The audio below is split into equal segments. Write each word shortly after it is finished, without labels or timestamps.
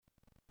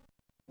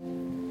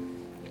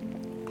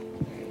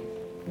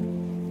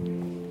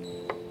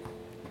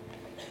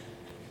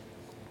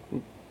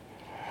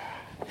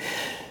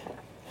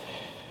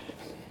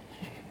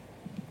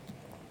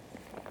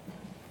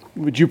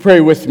Would you pray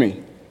with me?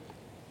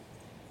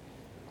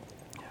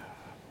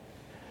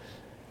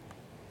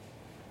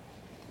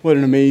 What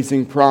an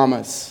amazing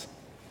promise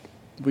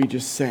we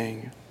just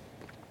sang.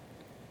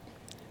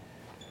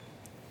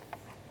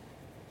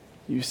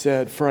 You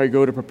said, "For I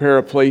go to prepare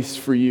a place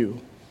for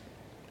you.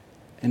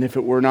 And if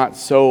it were not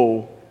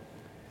so,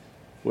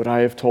 would I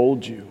have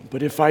told you?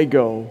 But if I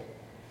go,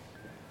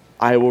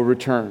 I will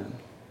return,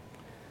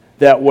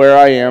 that where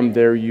I am,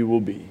 there you will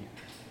be."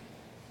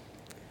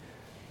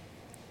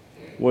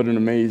 What an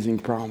amazing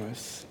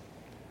promise.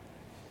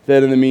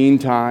 That in the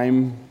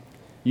meantime,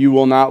 you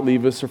will not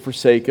leave us or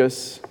forsake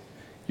us.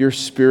 Your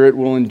Spirit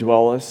will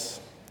indwell us,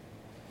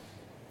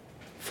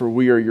 for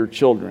we are your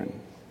children.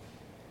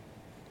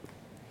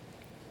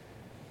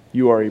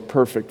 You are a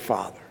perfect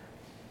Father.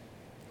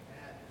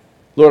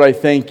 Lord, I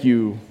thank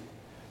you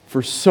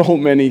for so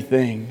many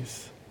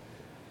things.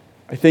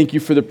 I thank you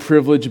for the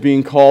privilege of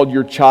being called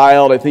your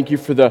child. I thank you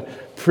for the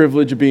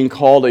privilege of being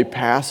called a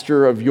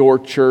pastor of your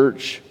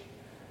church.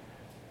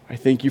 I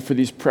thank you for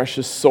these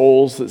precious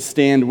souls that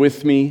stand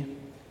with me.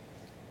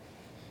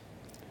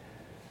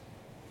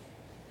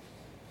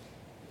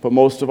 But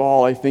most of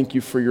all, I thank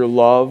you for your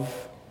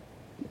love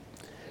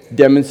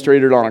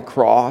demonstrated on a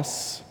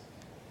cross,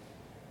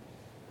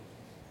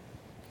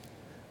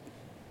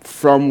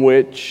 from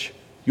which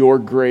your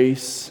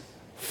grace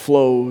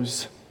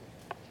flows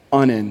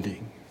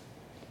unending.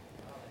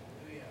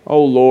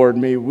 Oh Lord,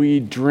 may we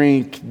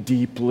drink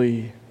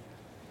deeply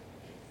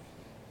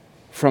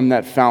from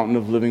that fountain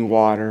of living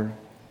water.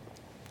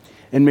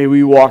 And may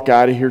we walk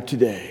out of here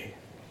today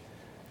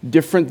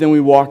different than we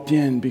walked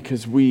in,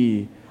 because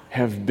we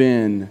have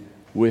been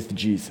with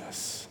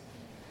Jesus.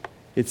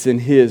 It's in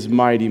his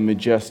mighty,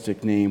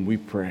 majestic name we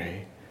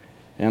pray.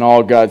 And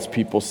all God's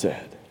people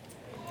said,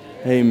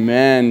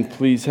 Amen.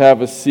 Please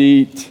have a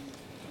seat.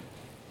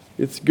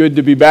 It's good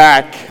to be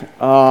back.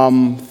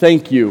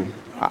 Thank you.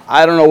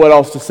 I don't know what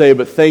else to say,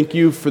 but thank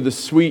you for the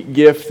sweet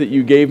gift that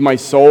you gave my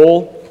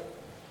soul.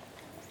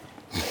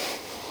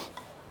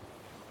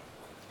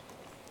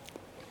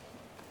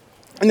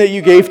 And that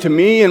you gave to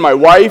me and my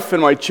wife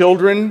and my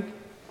children.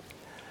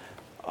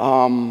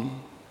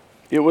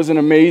 It was an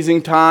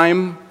amazing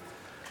time.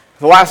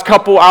 The last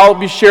couple, I'll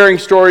be sharing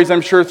stories,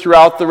 I'm sure,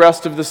 throughout the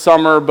rest of the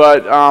summer,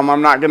 but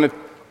I'm not going to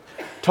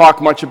talk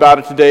much about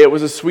it today. It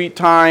was a sweet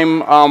time.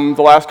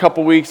 The last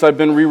couple weeks, I've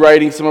been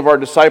rewriting some of our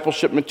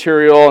discipleship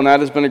material, and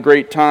that has been a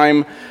great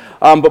time.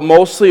 But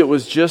mostly, it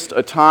was just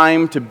a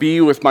time to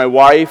be with my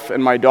wife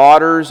and my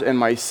daughters and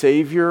my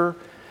Savior,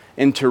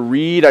 and to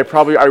read. I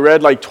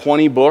read like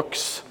 20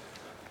 books,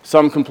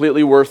 some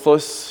completely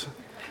worthless,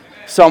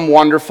 some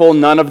wonderful,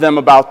 none of them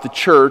about the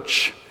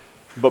church,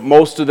 but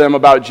most of them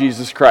about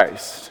Jesus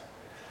Christ.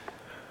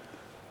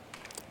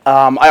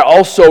 I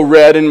also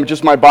read, in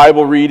just my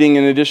Bible reading,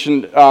 in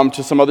addition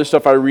to some other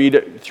stuff I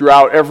read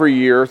throughout every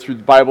year, through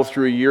the Bible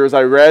through a year, is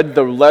I read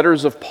the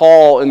letters of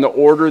Paul in the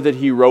order that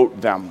he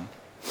wrote them.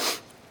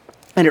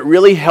 And it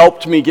really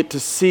helped me get to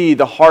see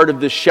the heart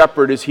of this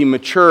shepherd as he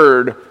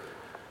matured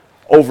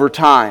over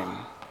time.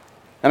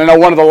 And I know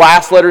one of the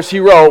last letters he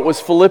wrote was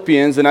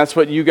Philippians, and that's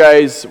what you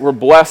guys were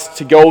blessed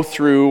to go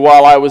through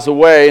while I was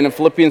away. And in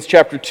Philippians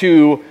chapter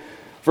 2,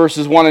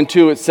 verses 1 and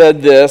 2, it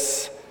said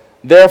this: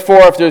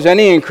 "Therefore, if there's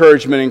any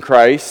encouragement in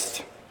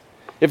Christ,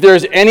 if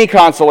there's any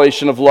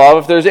consolation of love,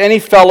 if there's any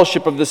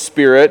fellowship of the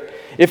Spirit,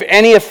 if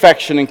any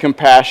affection and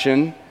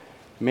compassion,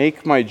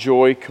 make my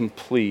joy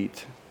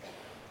complete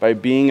by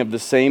being of the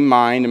same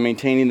mind and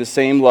maintaining the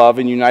same love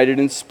and united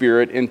in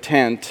spirit,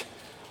 intent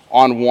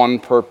on one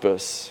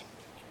purpose."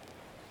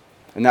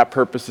 And that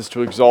purpose is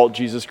to exalt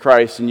Jesus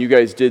Christ. And you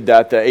guys did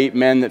that. The 8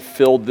 men that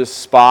filled this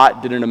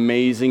spot did an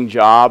amazing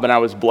job. And I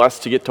was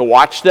blessed to get to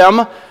watch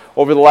them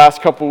over the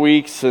last couple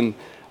weeks. And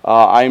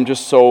I am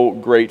just so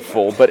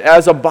grateful. But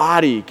as a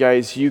body,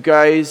 guys, you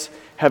guys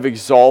have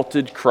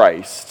exalted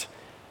Christ.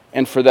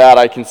 And for that,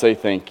 I can say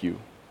thank you.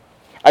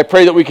 I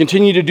pray that we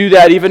continue to do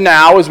that even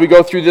now as we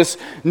go through this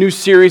new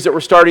series that we're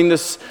starting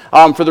this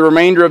for the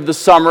remainder of the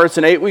summer. It's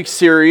an 8-week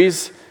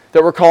series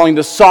that we're calling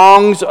The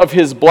Songs of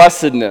His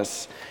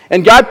Blessedness.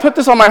 And God put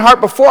this on my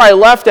heart before I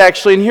left,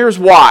 actually, and here's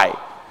why.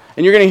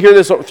 And you're going to hear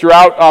this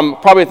throughout,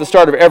 probably at the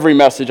start of every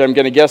message. I'm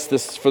going to guess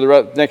this for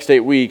the next 8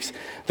 weeks.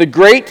 The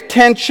great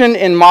tension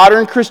in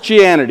modern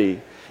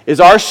Christianity is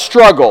our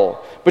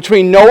struggle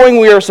between knowing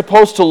we are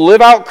supposed to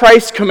live out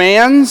Christ's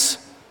commands,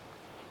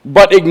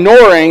 but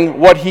ignoring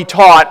what he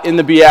taught in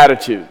the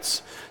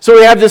Beatitudes. So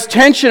we have this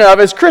tension of,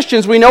 as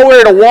Christians, we know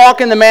we're to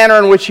walk in the manner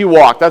in which he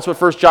walked. That's what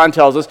 1 John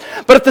tells us.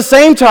 But at the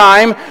same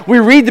time, we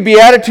read the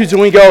Beatitudes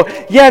and we go,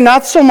 yeah,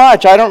 not so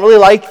much. I don't really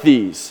like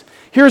these.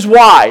 Here's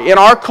why. In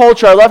our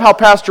culture, I love how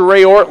Pastor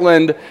Ray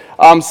Ortland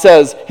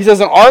says, he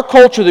says, in our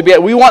culture,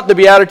 we want the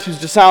Beatitudes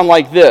to sound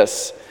like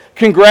this: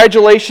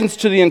 congratulations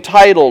to the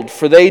entitled,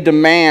 for they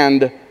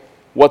demand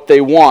what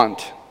they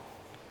want.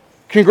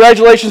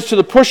 Congratulations to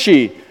the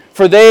pushy,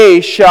 for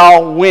they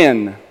shall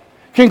win.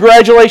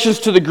 Congratulations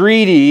to the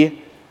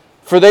greedy,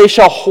 for they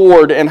shall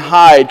hoard and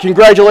hide.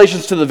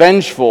 Congratulations to the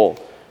vengeful,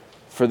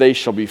 for they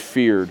shall be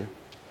feared.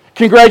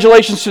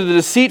 Congratulations to the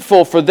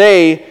deceitful, for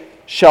they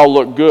shall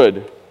look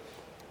good.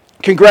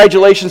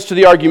 Congratulations to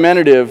the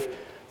argumentative,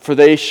 for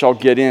they shall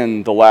get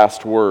in the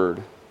last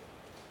word.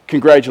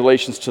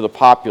 Congratulations to the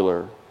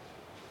popular,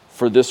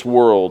 for this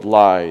world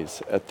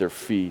lies at their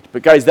feet.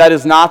 But guys, that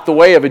is not the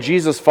way of a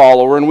Jesus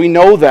follower, and we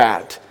know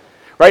that.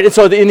 Right? And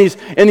so in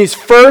these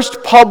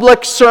first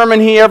public sermon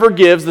he ever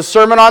gives, the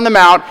Sermon on the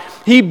Mount,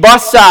 he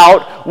busts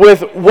out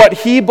with what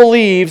he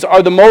believes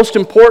are the most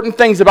important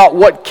things about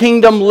what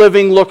kingdom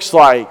living looks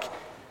like.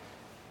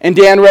 And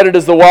Dan read it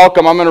as the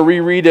welcome. I'm going to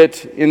reread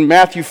it in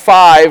Matthew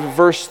 5,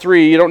 verse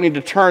 3. You don't need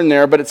to turn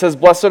there, but it says,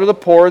 "Blessed are the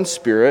poor in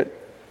spirit,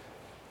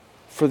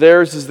 for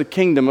theirs is the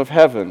kingdom of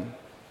heaven.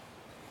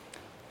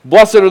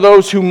 Blessed are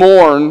those who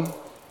mourn,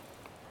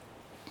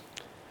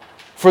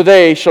 for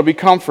they shall be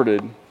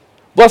comforted.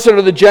 Blessed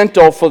are the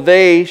gentle, for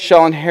they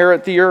shall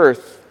inherit the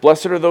earth.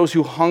 Blessed are those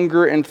who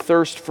hunger and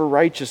thirst for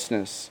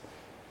righteousness,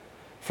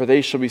 for they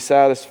shall be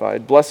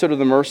satisfied. Blessed are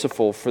the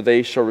merciful, for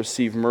they shall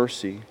receive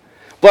mercy.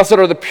 Blessed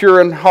are the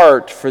pure in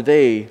heart, for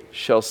they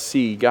shall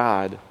see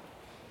God.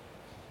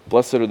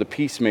 Blessed are the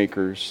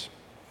peacemakers,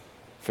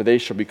 for they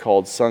shall be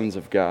called sons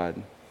of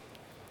God.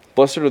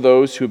 Blessed are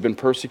those who have been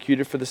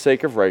persecuted for the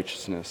sake of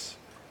righteousness,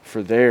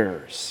 for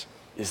theirs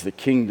is the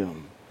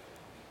kingdom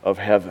of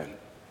heaven."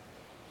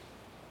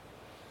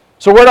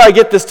 So where do I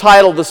get this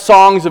title, The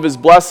Songs of His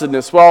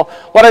Blessedness? Well,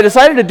 what I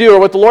decided to do, or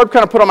what the Lord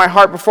kind of put on my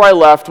heart before I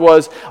left,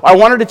 was I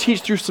wanted to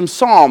teach through some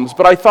Psalms,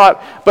 but I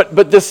thought,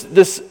 but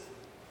this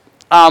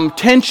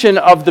tension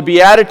of the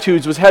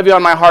Beatitudes was heavy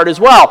on my heart as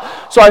well.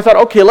 So I thought,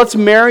 okay, let's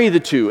marry the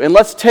two, and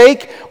let's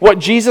take what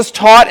Jesus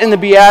taught in the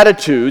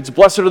Beatitudes,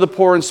 blessed are the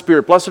poor in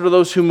spirit, blessed are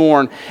those who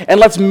mourn, and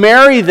let's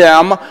marry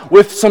them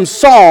with some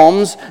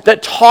Psalms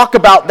that talk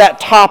about that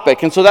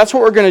topic. And so that's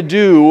what we're going to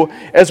do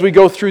as we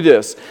go through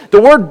this.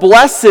 The word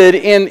blessed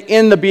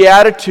in the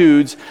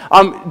Beatitudes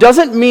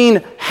doesn't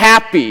mean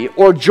happy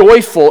or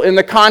joyful in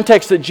the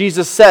context that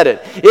Jesus said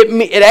it.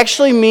 It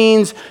actually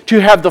means to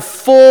have the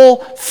full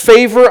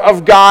favor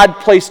of God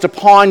placed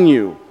upon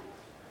you.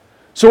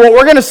 So what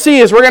we're going to see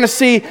is we're going to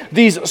see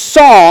these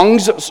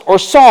songs or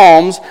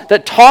psalms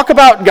that talk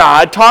about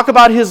God, talk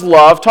about His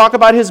love, talk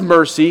about His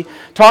mercy,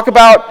 talk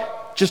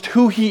about just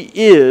who He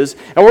is,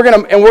 and we're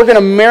going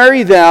to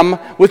marry them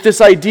with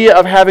this idea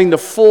of having the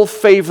full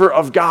favor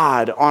of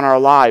God on our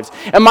lives.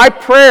 And my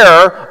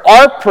prayer,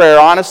 our prayer,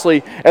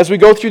 honestly, as we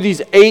go through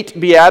these 8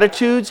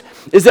 Beatitudes,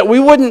 is that we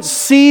wouldn't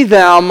see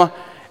them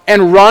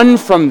and run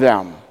from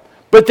them.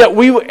 But that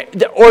we,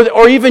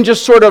 or even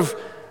just sort of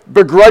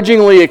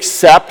begrudgingly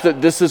accept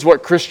that this is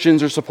what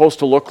Christians are supposed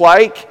to look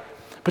like,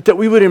 but that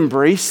we would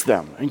embrace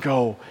them and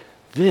go,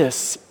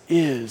 this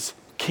is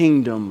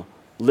kingdom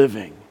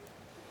living.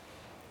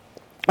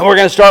 And we're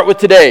going to start with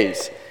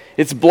today's.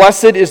 It's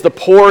blessed is the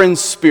poor in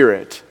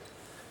spirit.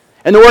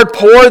 And the word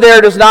poor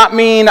there does not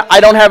mean I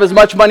don't have as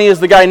much money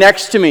as the guy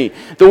next to me.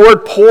 The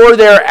word poor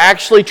there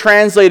actually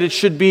translated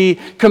should be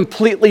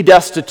completely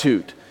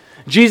destitute.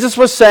 Jesus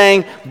was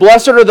saying,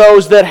 blessed are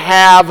those that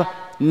have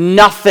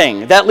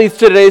nothing. That leads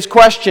to today's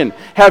question.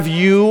 Have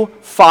you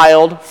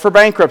filed for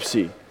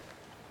bankruptcy?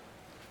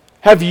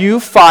 Have you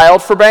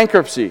filed for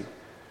bankruptcy?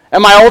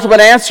 And my ultimate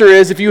answer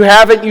is, if you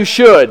haven't, you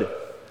should.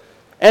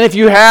 And if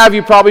you have,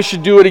 you probably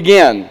should do it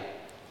again.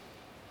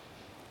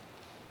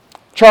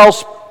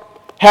 Charles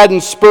Haddon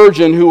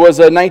Spurgeon, who was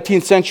a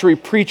 19th century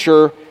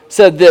preacher,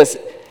 said this: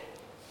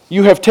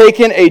 "You have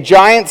taken a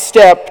giant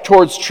step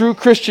towards true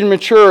Christian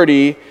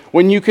maturity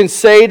when you can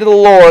say to the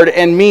Lord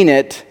and mean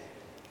it,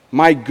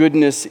 'My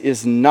goodness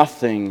is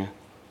nothing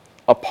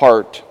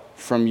apart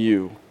from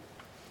you.'"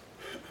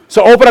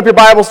 So open up your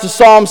Bibles to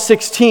Psalm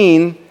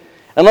 16,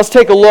 and let's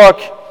take a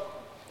look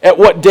at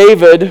what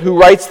David, who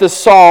writes this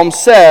psalm,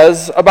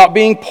 says about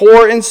being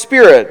poor in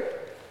spirit.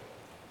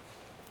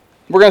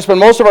 We're going to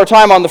spend most of our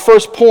time on the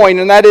first point,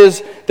 and that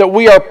is that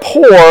we are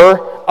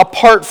poor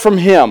apart from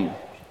Him.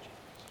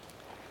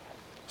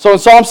 So in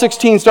Psalm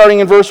 16, starting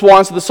in verse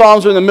 1, so the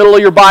Psalms are in the middle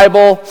of your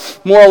Bible.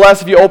 More or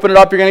less, if you open it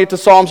up, you're going to get to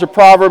Psalms or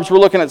Proverbs. We're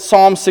looking at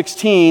Psalm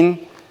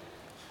 16.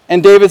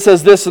 And David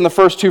says this in the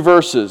first 2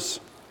 verses: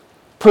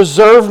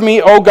 "Preserve me,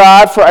 O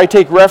God, for I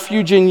take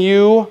refuge in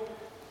you.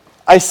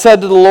 I said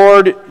to the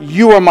Lord,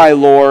 you are my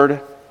Lord.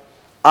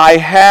 I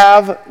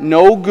have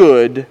no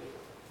good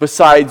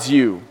besides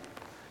you."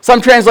 Some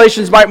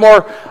translations might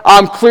more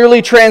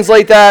clearly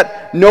translate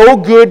that, "No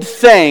good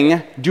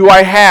thing do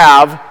I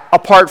have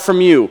apart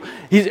from you."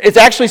 It's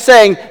actually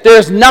saying, there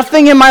is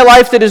nothing in my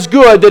life that is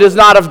good that is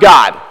not of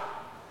God.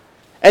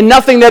 And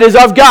nothing that is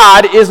of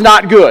God is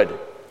not good,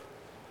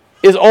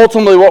 is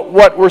ultimately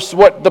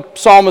what the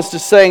psalmist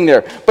is saying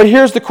there. But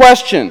here's the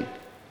question.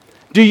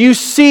 Do you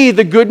see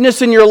the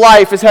goodness in your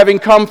life as having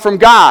come from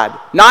God,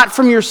 not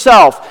from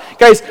yourself?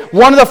 Guys,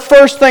 one of the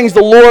first things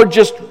the Lord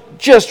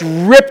just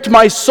ripped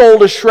my soul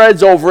to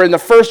shreds over in the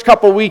first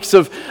couple weeks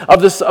of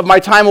my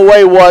time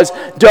away was,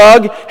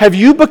 Doug, have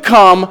you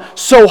become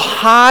so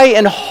high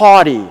and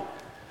haughty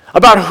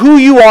about who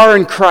you are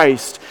in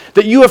Christ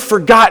that you have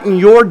forgotten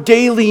your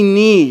daily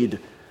need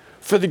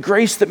for the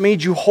grace that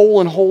made you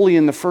whole and holy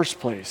in the first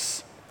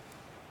place?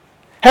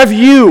 Have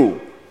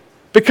you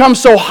become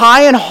so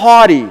high and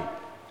haughty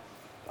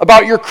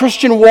about your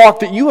Christian walk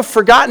that you have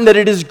forgotten that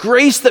it is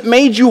grace that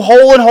made you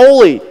whole and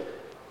holy?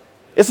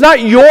 It's not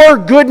your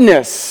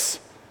goodness.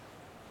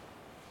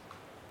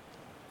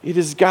 It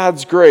is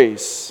God's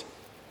grace.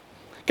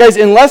 Guys,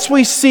 unless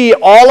we see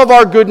all of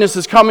our goodness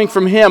is coming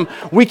from Him,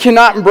 we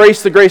cannot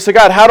embrace the grace of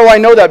God. How do I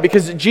know that?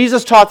 Because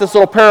Jesus taught this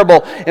little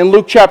parable in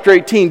Luke chapter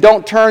 18.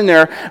 Don't turn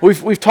there.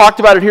 We've talked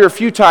about it here a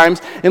few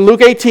times. In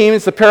Luke 18,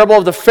 it's the parable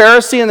of the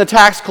Pharisee and the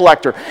tax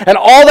collector. And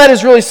all that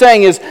is really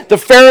saying is the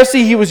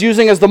Pharisee he was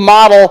using as the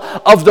model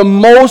of the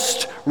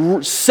most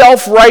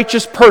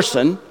self-righteous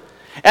person,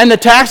 and the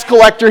tax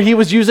collector he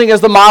was using as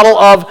the model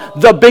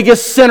of the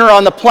biggest sinner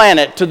on the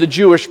planet to the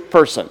Jewish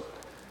person.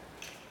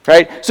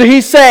 Right? So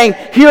he's saying,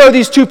 here are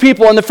these two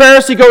people, and the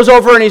Pharisee goes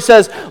over and he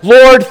says,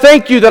 Lord,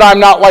 thank you that I'm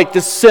not like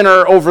this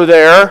sinner over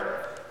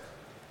there.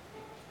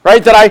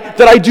 Right?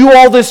 That I do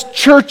all this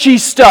churchy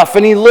stuff,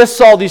 and he lists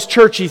all these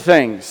churchy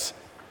things.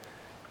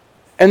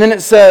 And then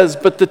it says,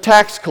 but the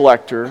tax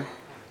collector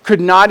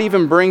could not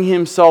even bring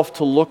himself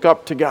to look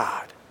up to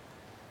God.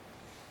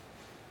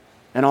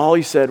 And all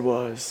he said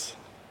was,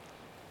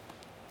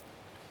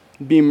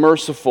 be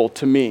merciful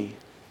to me,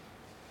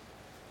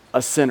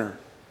 a sinner.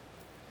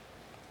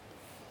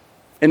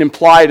 And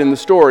implied in the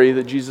story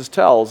that Jesus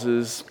tells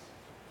is,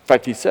 in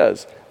fact, he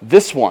says,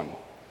 this one,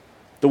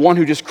 the one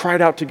who just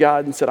cried out to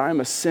God and said, I am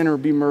a sinner,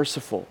 be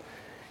merciful.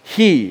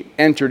 He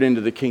entered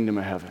into the kingdom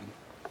of heaven,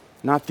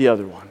 not the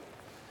other one.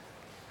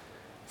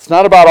 It's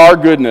not about our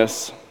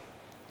goodness.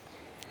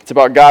 It's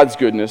about God's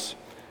goodness.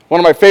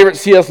 One of my favorite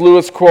C.S.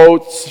 Lewis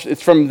quotes,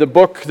 it's from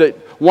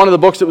one of the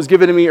books that was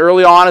given to me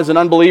early on as an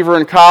unbeliever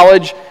in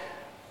college,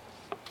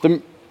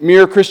 The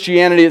Mere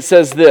Christianity. It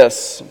says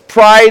this: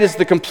 pride is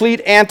the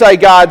complete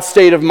anti-God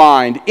state of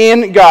mind.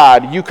 In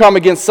God, you come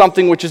against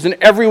something which is in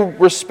every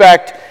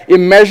respect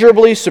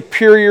immeasurably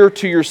superior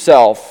to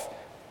yourself.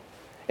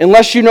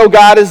 Unless you know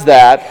God as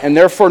that, and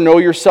therefore know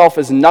yourself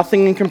as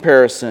nothing in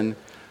comparison,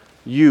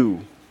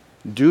 you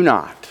do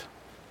not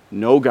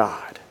know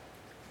God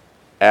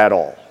at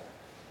all.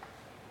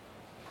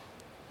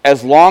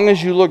 As long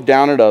as you look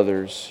down at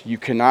others, you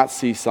cannot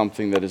see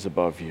something that is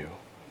above you.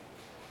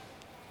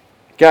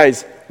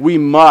 Guys, we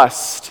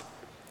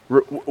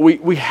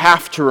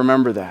have to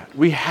remember that.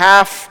 We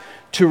have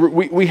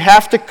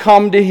to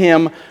come to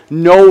Him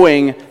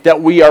knowing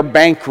that we are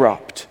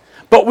bankrupt.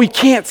 But we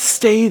can't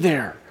stay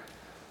there.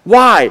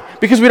 Why?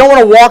 Because we don't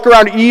want to walk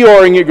around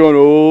Eeyoring it going,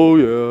 oh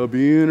yeah,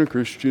 being a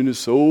Christian is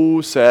so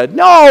sad.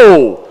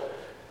 No!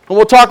 And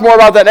we'll talk more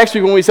about that next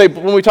week when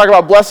we talk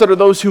about blessed are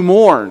those who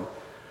mourn.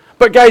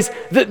 But guys,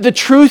 the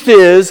truth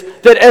is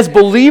that as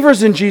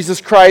believers in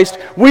Jesus Christ,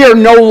 we are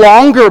no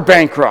longer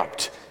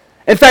bankrupt.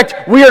 In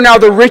fact, we are now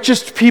the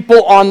richest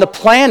people on the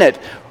planet.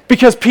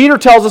 Because Peter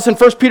tells us in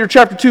 1 Peter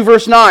chapter 2,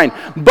 verse 9,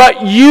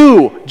 but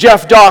you,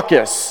 Jeff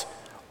Dawkins,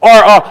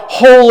 are a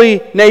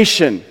holy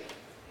nation.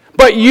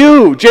 But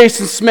you,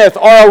 Jason Smith,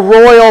 are a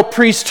royal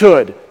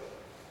priesthood.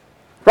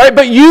 Right?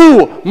 But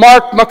you,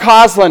 Mark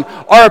McCausland,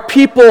 are a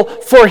people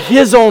for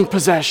His own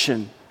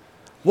possession.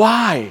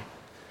 Why?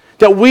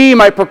 That we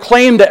might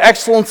proclaim the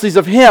excellencies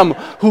of Him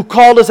who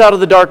called us out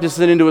of the darkness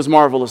and into His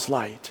marvelous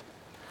light.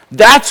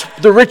 That's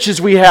the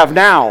riches we have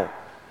now.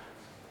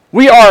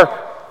 We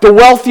are the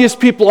wealthiest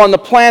people on the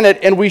planet,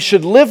 and we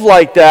should live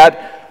like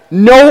that,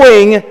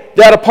 knowing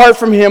that apart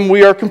from Him,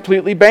 we are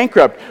completely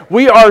bankrupt.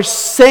 We are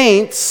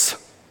saints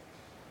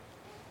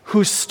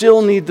who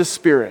still need the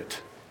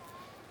Spirit.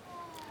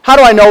 How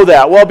do I know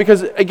that? Well,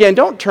 because, again,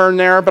 don't turn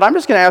there, but I'm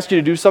just going to ask you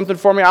to do something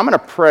for me. I'm going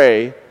to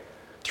pray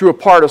through a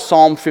part of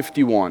Psalm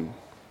 51.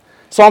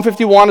 Psalm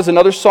 51 is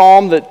another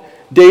psalm that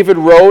David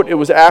wrote. It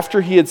was after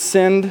he had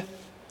sinned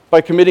by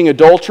committing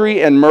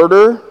adultery and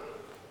murder.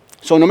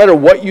 So no matter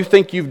what you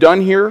think you've done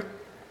here,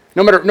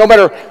 no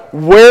matter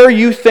where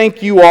you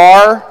think you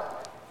are,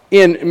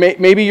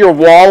 maybe you're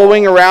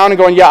wallowing around and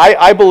going, yeah,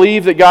 I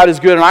believe that God is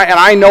good, and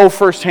I know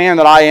firsthand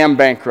that I am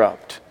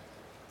bankrupt.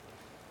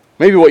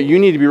 Maybe what you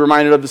need to be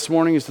reminded of this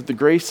morning is that the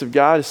grace of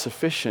God is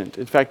sufficient.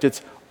 In fact,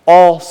 it's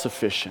all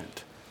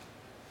sufficient.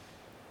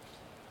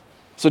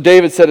 So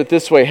David said it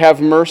this way: have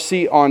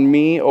mercy on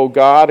me, O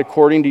God,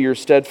 according to your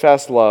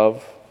steadfast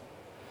love.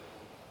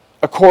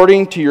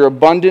 According to your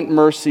abundant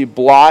mercy,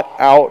 blot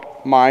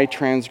out my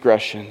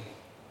transgression.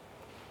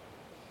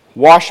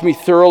 Wash me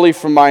thoroughly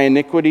from my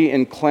iniquity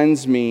and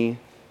cleanse me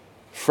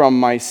from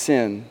my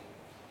sin.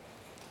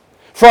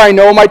 For I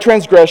know my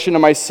transgression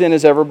and my sin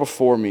is ever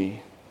before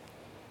me.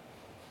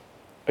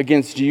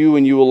 Against you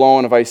and you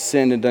alone have I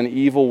sinned and done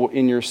evil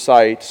in your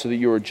sight, so that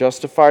you are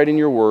justified in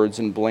your words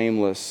and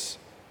blameless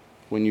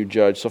when you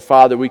judge. So,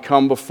 Father, we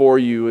come before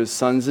you as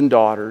sons and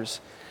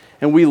daughters,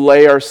 and we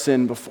lay our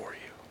sin before you.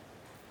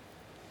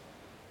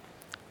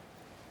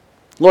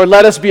 Lord,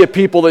 let us be a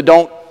people that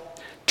don't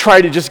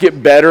try to just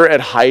get better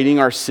at hiding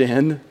our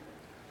sin.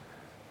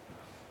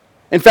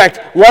 In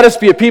fact, let us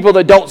be a people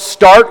that don't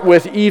start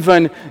with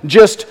even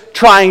just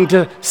trying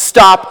to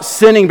stop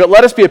sinning, but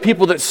let us be a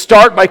people that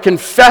start by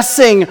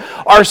confessing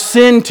our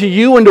sin to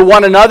you and to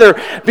one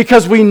another,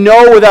 because we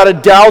know without a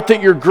doubt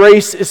that your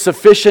grace is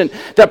sufficient,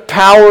 that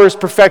power is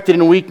perfected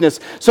in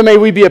weakness. So may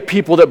we be a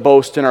people that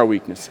boast in our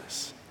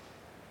weaknesses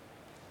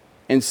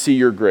and see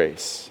your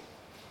grace.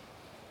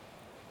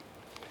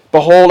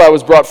 Behold, I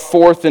was brought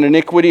forth in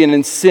iniquity, and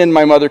in sin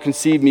my mother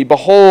conceived me.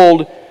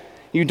 Behold,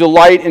 you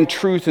delight in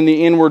truth in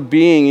the inward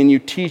being, and you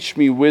teach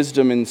me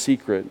wisdom in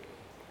secret.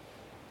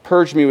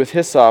 Purge me with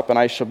hyssop, and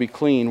I shall be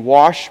clean.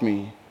 Wash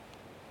me,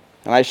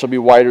 and I shall be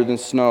whiter than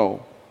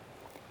snow.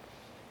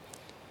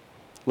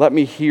 Let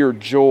me hear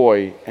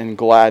joy and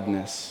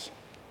gladness.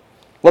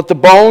 Let the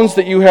bones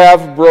that you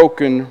have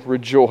broken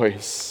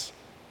rejoice.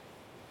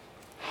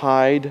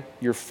 Hide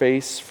your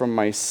face from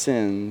my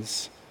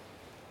sins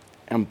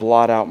and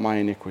blot out my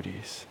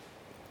iniquities.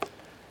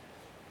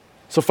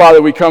 So,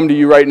 Father, we come to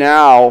you right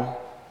now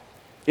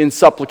in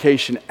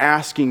supplication,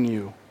 asking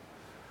you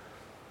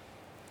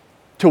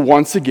to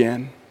once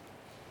again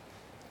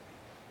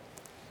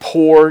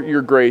pour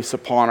your grace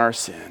upon our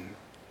sin,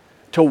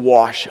 to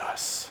wash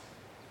us,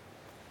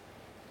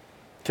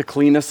 to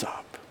clean us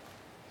up.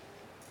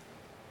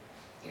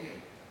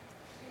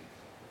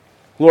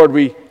 Lord,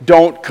 we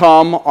don't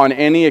come on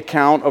any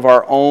account of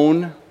our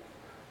own,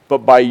 but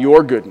by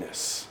your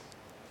goodness,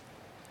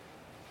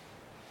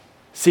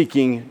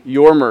 seeking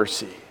your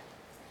mercy,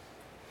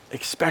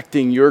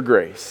 expecting your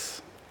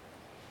grace.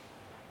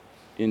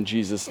 In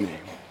Jesus' name.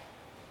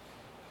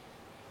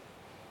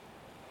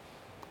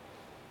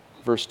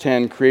 Verse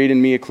 10, create in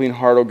me a clean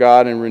heart, O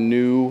God, and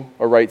renew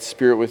a right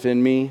spirit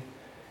within me.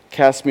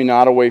 Cast me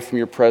not away from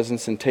your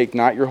presence, and take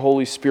not your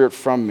Holy Spirit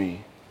from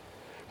me.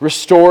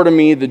 Restore to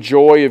me the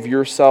joy of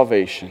your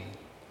salvation,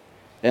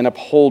 and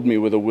uphold me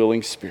with a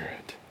willing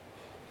spirit.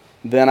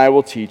 Then I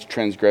will teach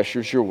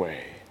transgressors your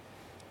way,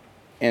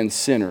 and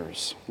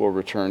sinners will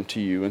return to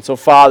you. And so,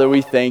 Father,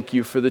 we thank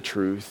you for the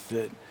truth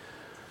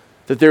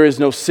that there is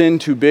no sin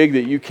too big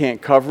that you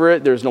can't cover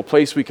it. There's no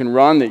place we can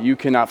run that you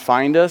cannot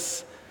find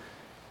us.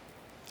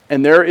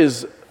 And there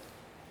is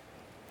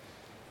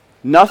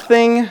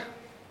nothing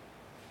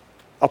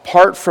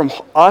apart from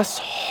us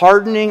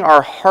hardening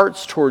our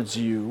hearts towards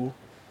you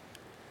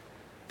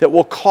that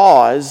will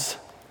cause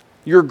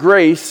your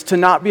grace to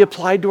not be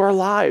applied to our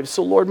lives.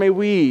 So, Lord, may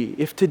we,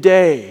 if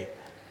today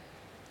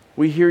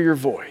we hear your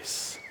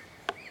voice,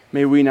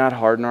 may we not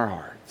harden our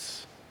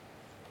hearts.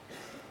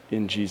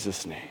 In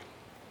Jesus' name.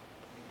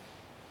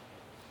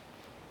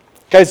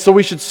 Guys, so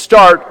we should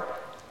start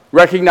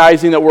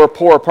recognizing that we're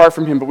poor apart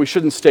from him, but we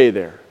shouldn't stay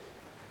there.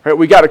 Right?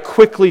 We got to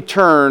quickly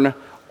turn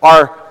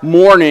our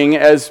mourning,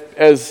 as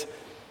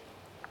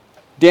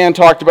Dan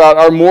talked about,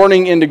 our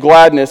mourning into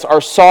gladness,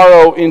 our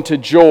sorrow into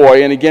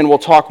joy. And again, we'll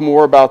talk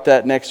more about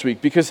that next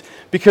week. Because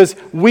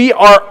we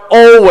are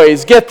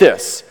always, get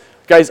this,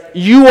 guys,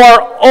 you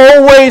are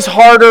always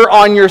harder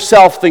on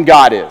yourself than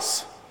God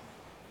is.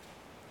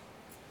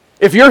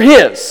 If you're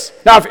his.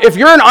 Now, if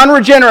you're an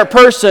unregenerate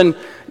person,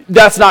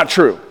 that's not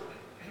true.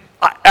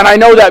 And I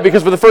know that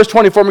because for the first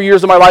 24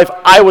 years of my life,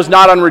 I was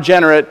not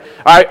unregenerate.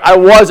 I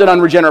was an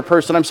unregenerate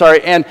person, I'm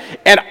sorry. And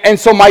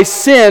so my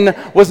sin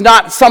was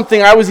not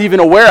something I was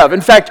even aware of.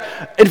 In fact,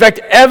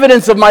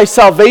 evidence of my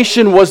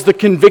salvation was the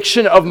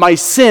conviction of my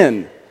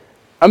sin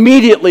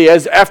immediately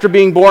after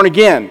being born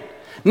again.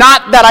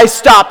 Not that I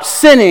stopped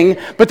sinning,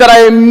 but that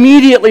I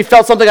immediately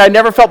felt something I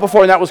never felt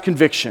before, and that was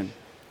conviction.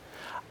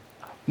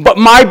 But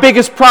my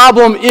biggest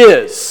problem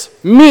is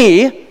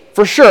me,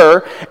 for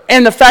sure,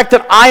 and the fact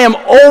that I am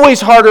always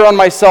harder on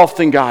myself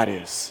than God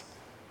is.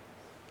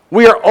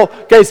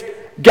 Guys,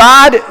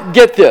 God,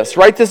 get this.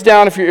 Write this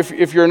down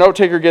if you're a note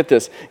taker, get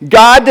this.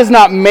 God does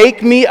not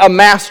make me a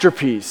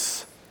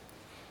masterpiece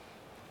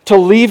to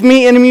leave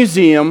me in a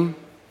museum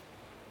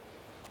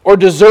or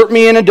desert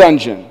me in a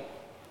dungeon,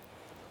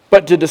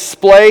 but to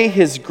display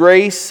his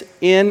grace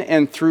in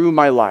and through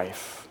my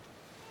life.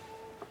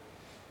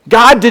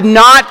 God did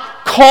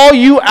not call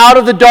you out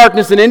of the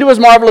darkness and into his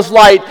marvelous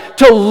light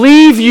to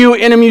leave you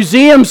in a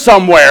museum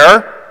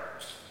somewhere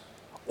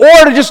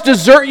or to just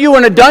desert you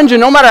in a dungeon,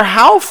 no matter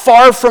how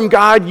far from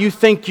God you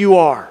think you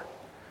are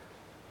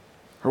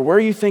or where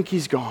you think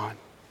he's gone.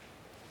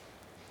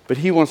 But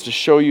he wants to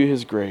show you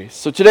his grace.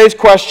 So today's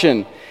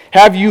question,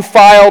 have you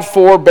filed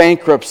for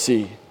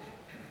bankruptcy?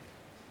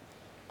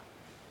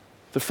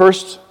 The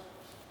first,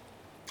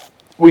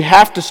 we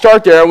have to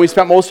start there, and we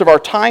spent most of our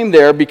time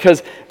there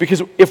because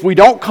if we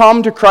don't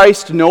come to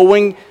Christ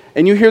knowing,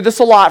 and you hear this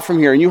a lot from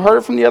here, and you heard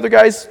it from the other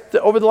guys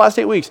over the last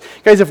 8 weeks.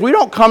 Guys, if we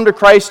don't come to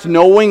Christ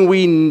knowing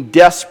we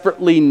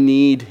desperately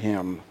need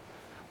him,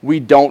 we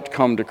don't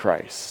come to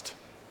Christ.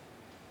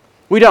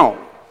 We don't.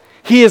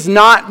 He is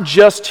not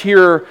just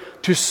here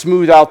to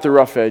smooth out the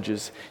rough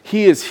edges.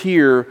 He is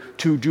here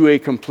to do a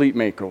complete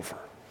makeover.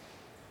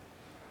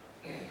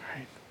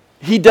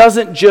 He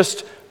doesn't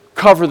just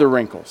cover the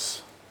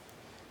wrinkles.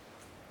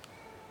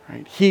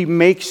 Right? He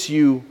makes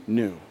you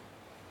new.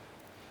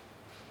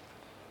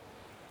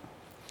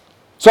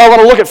 So I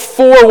want to look at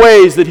 4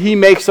 ways that he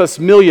makes us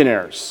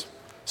millionaires.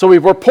 So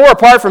we're poor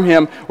apart from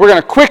him. We're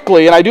going to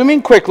quickly, and I do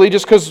mean quickly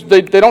just because they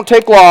don't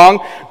take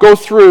long, go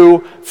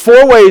through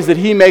 4 ways that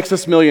he makes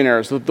us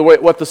millionaires,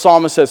 what the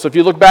psalmist says. So if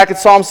you look back at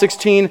Psalm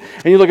 16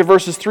 and you look at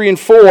verses 3 and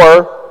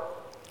 4,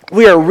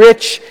 we are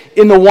rich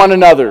in the one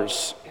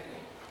another's.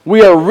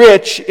 We are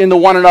rich in the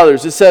one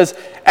another's. It says,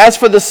 as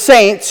for the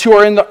saints who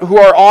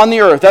are on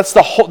the earth, that's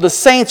the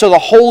saints are the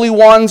holy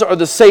ones or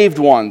the saved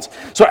ones.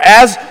 So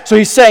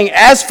he's saying,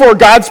 as for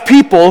God's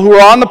people who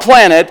are on the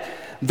planet,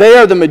 they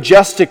are the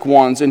majestic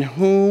ones, in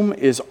whom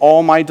is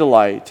all my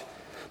delight.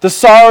 The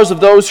sorrows of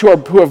those who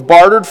have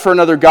bartered for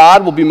another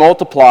god will be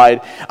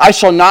multiplied. I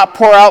shall not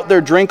pour out their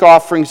drink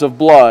offerings of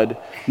blood,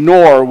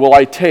 nor will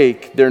I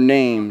take their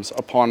names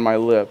upon my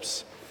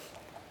lips.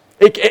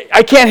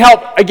 I can't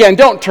help, again,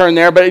 don't turn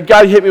there, but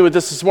God hit me with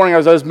this morning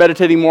as I was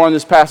meditating more on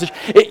this passage.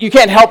 You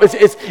can't help,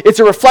 it's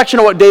a reflection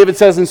of what David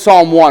says in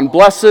Psalm 1.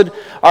 Blessed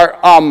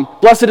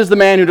is the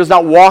man who does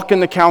not walk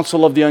in the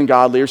counsel of the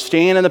ungodly, or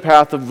stand in the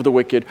path of the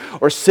wicked,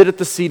 or sit at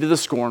the seat of the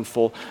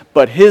scornful,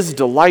 but his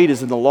delight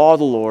is in the law of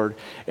the Lord,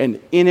 and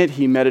in it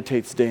he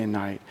meditates day and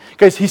night.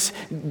 Guys,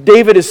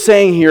 David is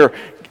saying here,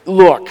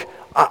 look,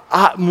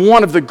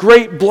 one of the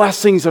great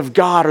blessings of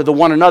God are the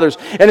one another's.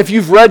 And if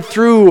you've read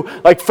through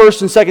like 1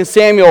 and 2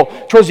 Samuel,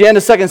 towards the end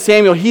of 2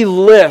 Samuel, he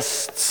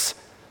lists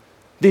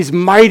these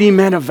mighty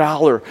men of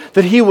valor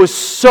that he was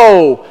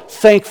so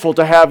thankful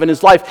to have in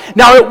his life.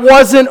 Now, it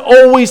wasn't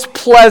always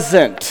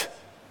pleasant.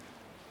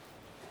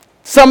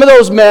 Some of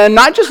those men,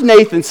 not just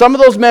Nathan, some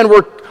of those men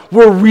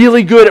were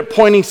really good at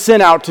pointing sin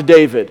out to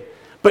David.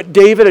 But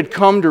David had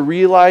come to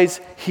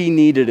realize he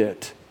needed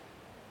it.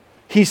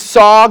 He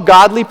saw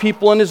godly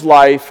people in his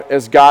life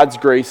as God's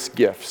grace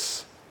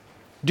gifts.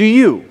 Do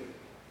you?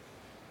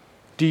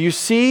 Do you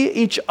see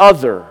each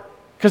other?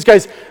 Because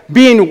guys,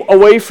 being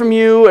away from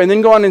you and then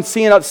going and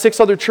seeing 6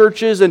 other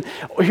churches, and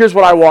here's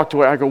what I walked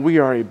away. I go, we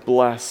are a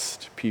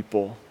blessed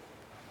people.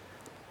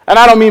 And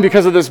I don't mean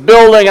because of this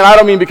building, and I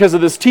don't mean because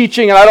of this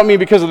teaching, and I don't mean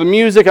because of the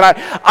music, and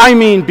I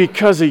mean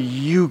because of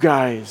you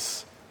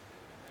guys.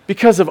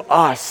 Because of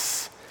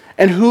us.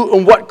 And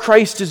what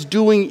Christ is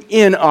doing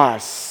in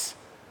us.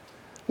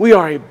 We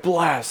are a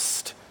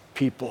blessed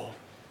people.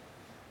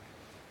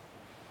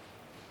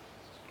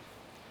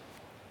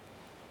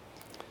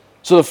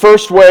 So the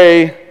first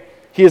way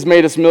he has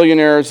made us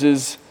millionaires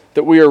is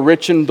that we are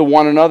rich in the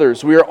one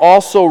another's. We are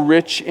also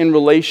rich in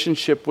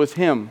relationship with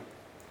him.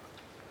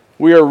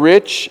 We are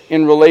rich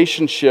in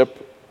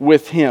relationship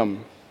with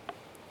him.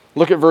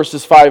 Look at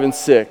verses 5 and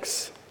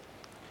 6.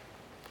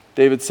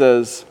 David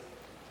says,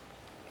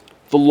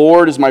 the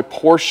Lord is my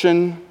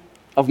portion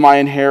of my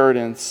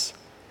inheritance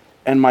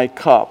and my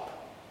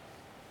cup.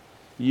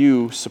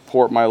 You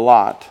support my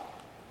lot.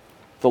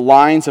 The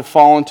lines have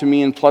fallen to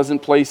me in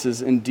pleasant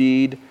places.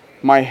 Indeed,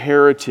 my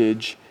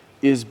heritage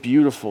is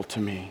beautiful to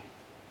me.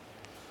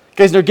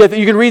 Guys, you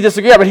can read this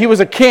again, but he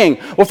was a king.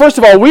 Well, first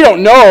of all, we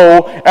don't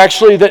know,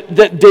 actually,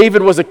 that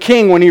David was a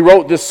king when he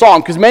wrote this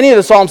psalm, because many of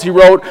the psalms he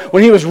wrote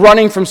when he was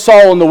running from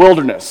Saul in the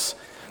wilderness.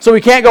 So we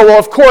can't go, well,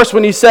 of course,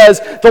 when he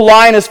says, the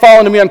line has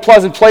fallen to me in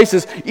pleasant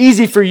places,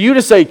 easy for you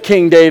to say,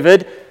 King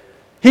David.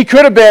 He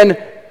could have been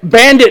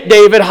Bandit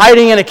David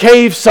hiding in a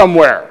cave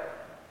somewhere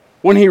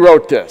when he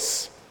wrote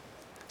this.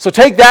 So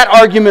take that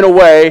argument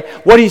away.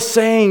 What he's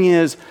saying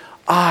is,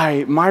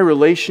 my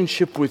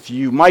relationship with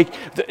you,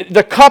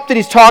 the cup that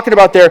he's talking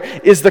about there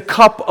is the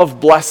cup of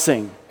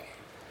blessing.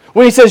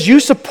 When he says, you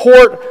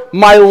support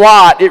my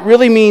lot, it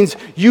really means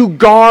you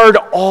guard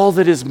all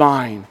that is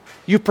mine.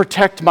 You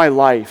protect my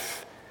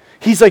life.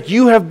 He's like,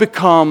 you have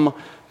become,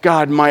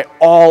 God, my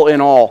all in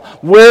all.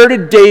 Where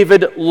did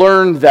David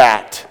learn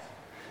that?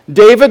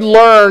 David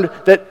learned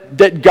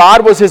that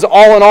God was his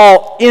all in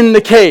all in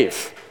the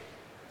cave,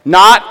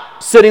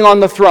 not sitting on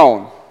the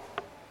throne.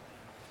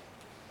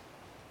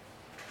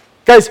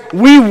 Guys,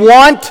 we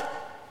want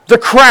the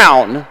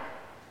crown.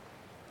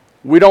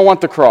 We don't want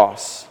the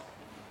cross.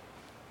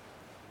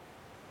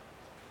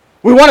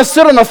 We want to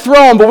sit on the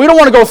throne, but we don't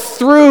want to go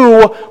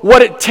through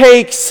what it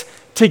takes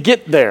to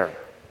get there.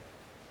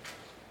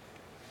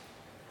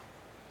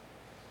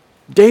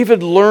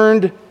 David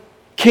learned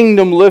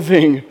kingdom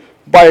living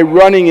by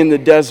running in the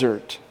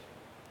desert.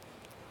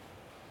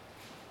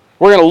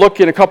 We're going to look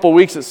in a couple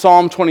weeks at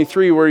Psalm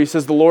 23 where he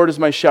says, the Lord is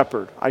my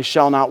shepherd, I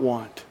shall not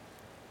want.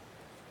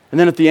 And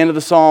then at the end of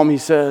the psalm he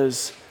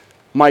says,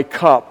 my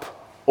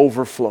cup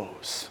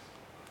overflows.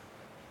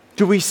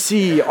 Do we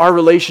see our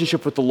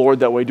relationship with the Lord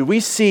that way? Do we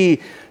see,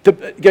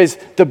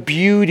 the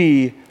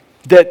beauty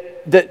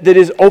that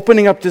is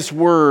opening up this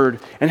word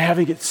and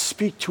having it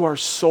speak to our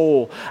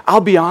soul?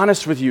 I'll be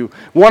honest with you.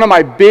 One of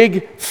my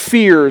big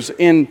fears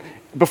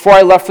before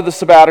I left for the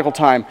sabbatical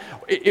time,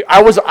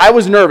 I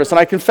was nervous, and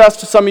I confess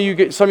to some of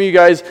you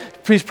guys,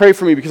 please pray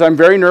for me because I'm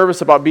very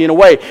nervous about being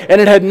away.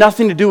 And it had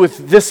nothing to do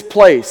with this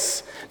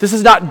place. This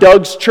is not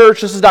Doug's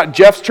church. This is not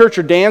Jeff's church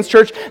or Dan's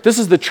church. This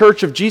is the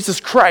church of Jesus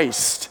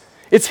Christ.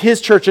 It's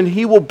his church, and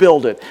he will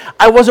build it.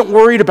 I wasn't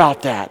worried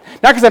about that.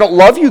 Not because I don't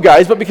love you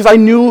guys, but because I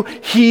knew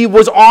he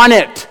was on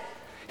it.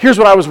 Here's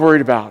what I was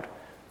worried about.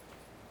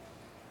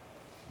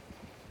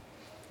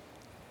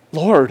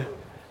 Lord,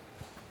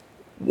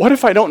 what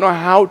if I don't know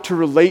how to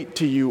relate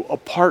to you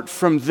apart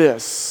from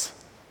this?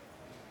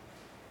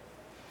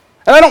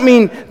 And I don't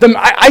mean,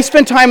 I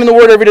spend time in the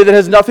Word every day that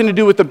has nothing to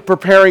do with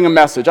preparing a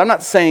message. I'm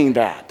not saying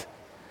that.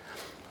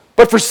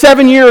 But for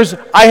 7 years,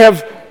 I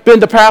have been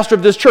the pastor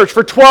of this church.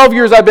 For 12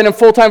 years, I've been in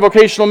full-time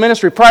vocational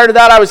ministry. Prior to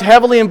that, I was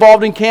heavily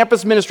involved in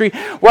campus ministry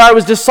where I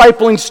was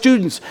discipling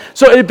students.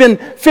 So it had been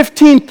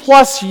 15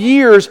 plus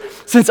years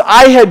since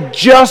I had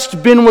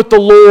just been with the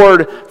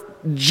Lord,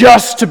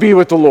 just to be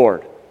with the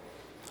Lord,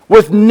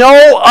 with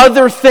no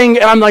other thing.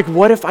 And I'm like,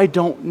 what if I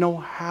don't know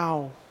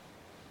how?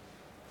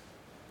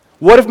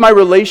 What if my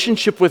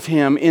relationship with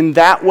Him in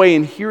that way,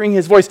 in hearing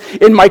His voice,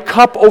 in my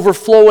cup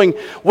overflowing,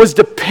 was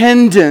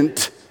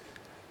dependent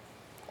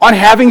on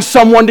having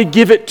someone to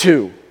give it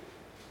to,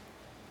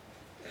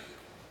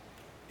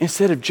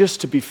 instead of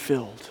just to be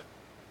filled?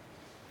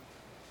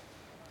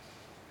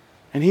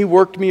 And He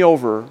worked me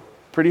over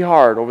pretty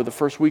hard over the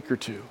first week or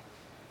two.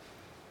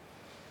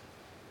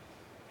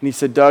 And He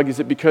said, Doug, is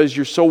it because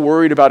you're so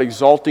worried about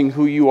exalting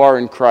who you are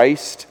in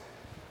Christ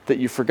that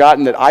you've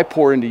forgotten that I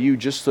pour into you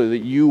just so that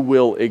you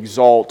will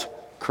exalt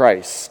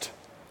Christ?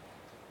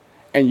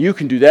 And you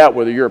can do that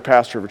whether you're a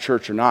pastor of a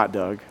church or not,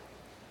 Doug.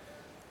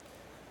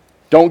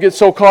 Don't get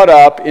so caught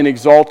up in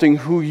exalting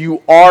who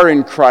you are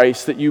in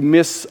Christ that you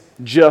miss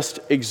just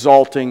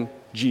exalting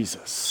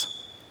Jesus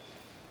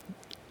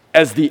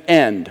as the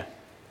end,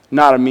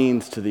 not a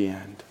means to the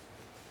end.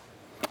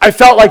 I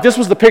felt like this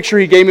was the picture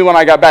He gave me when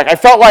I got back. I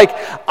felt like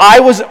I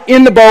was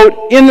in the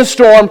boat, in the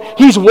storm.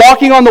 He's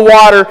walking on the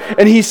water,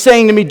 and He's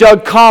saying to me,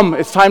 Doug, come.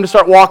 It's time to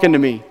start walking to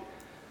me.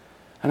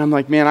 And I'm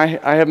like, man,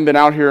 I haven't been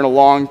out here in a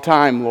long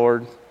time,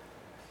 Lord.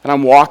 And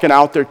I'm walking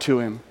out there to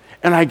Him.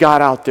 And I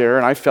got out there,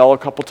 and I fell a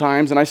couple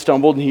times, and I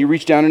stumbled, and He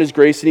reached down in His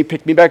grace, and He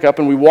picked me back up,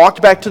 and we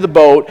walked back to the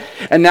boat.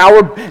 And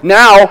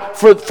now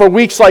for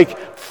weeks like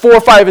 4,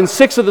 5, and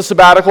 6 of the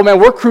sabbatical, man,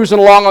 we're cruising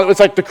along.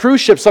 It's like the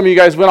cruise ship some of you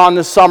guys went on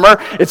this summer.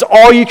 It's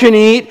all you can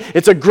eat.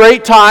 It's a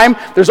great time.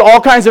 There's all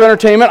kinds of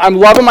entertainment. I'm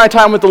loving my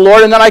time with the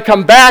Lord. And then I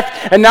come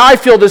back, and now I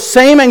feel the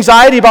same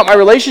anxiety about my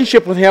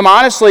relationship with Him,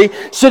 honestly,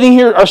 sitting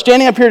here or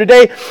standing up here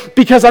today,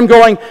 because I'm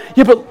going,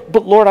 yeah,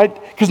 but Lord,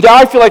 because now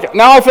I feel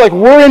like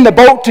we're in the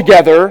boat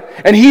together,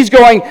 and He's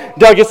going,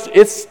 Doug,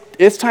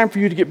 it's time for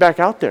you to get back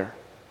out there.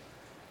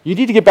 You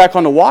need to get back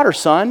on the water,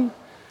 son.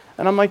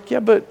 And I'm like, yeah,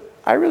 but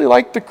I really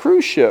like the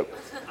cruise ship.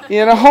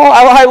 You know,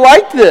 I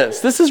like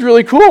this. This is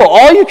really cool.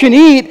 All you can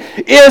eat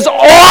is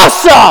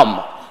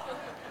awesome.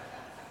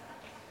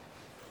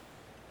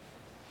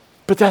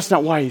 But that's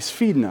not why He's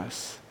feeding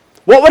us.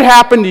 What would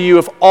happen to you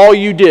if all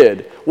you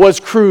did was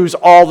cruise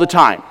all the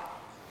time?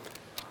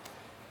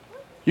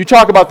 You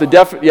talk about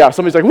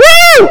somebody's like,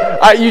 woo!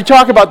 You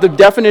talk about the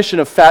definition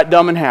of fat,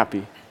 dumb, and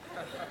happy.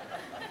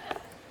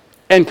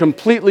 And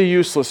completely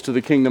useless to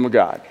the kingdom of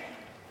God.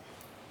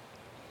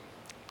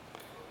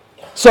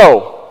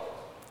 So,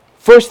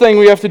 first thing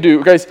we have to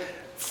do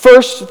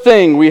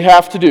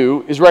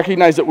is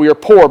recognize that we are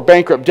poor,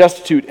 bankrupt,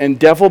 destitute, and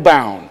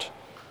devil-bound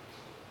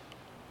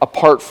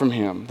apart from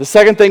Him. The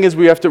second thing is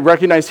we have to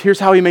recognize, here's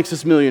how He makes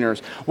us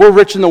millionaires. We're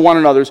rich in the one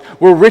another's.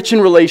 We're rich in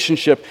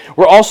relationship.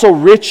 We're also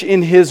rich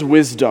in His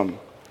wisdom.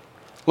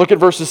 Look at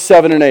verses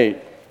 7 and 8.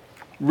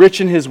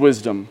 Rich in His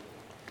wisdom.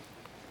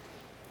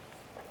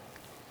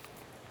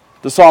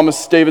 The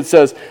psalmist David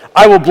says,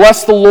 I will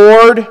bless the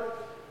Lord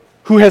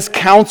who has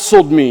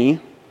counseled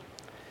me.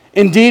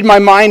 Indeed, my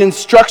mind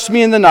instructs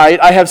me in the night.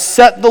 I have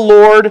set the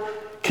Lord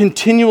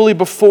continually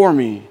before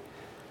me.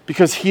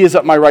 Because He is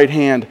at my right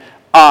hand,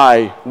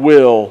 I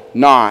will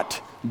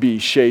not be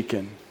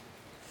shaken.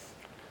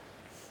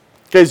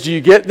 Guys, do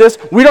you get this?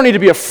 We don't need to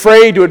be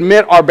afraid to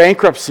admit our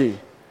bankruptcy.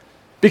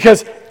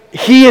 Because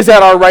He is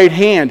at our right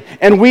hand.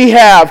 And we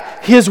have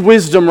His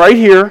wisdom right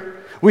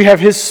here. We have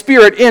His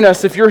Spirit in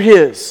us if you're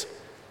His.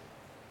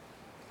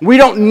 We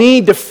don't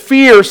need to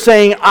fear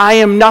saying, I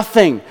am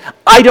nothing.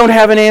 I don't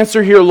have an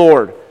answer here,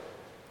 Lord.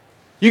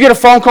 You get a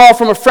phone call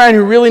from a friend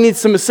who really needs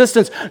some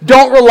assistance.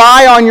 Don't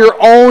rely on your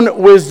own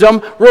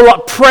wisdom.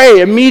 Pray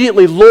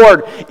immediately,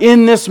 Lord,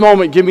 in this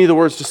moment, give me the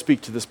words to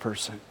speak to this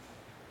person.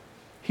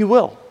 He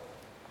will.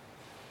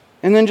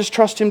 And then just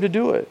trust Him to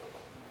do it.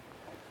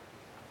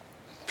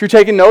 If you're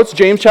taking notes,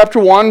 James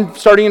chapter 1,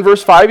 starting in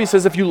verse 5, he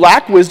says, if you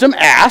lack wisdom,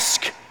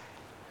 ask,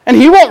 and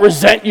He won't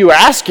resent you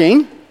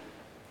asking.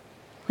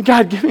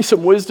 God, give me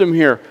some wisdom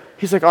here.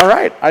 He's like, all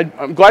right,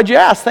 I'm glad you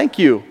asked. Thank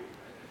you.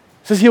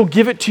 He says He'll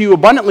give it to you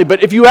abundantly.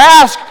 But if you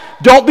ask,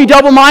 don't be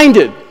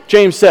double-minded,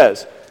 James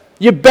says.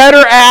 You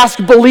better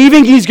ask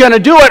believing He's going to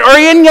do it, or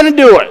He ain't going to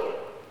do it.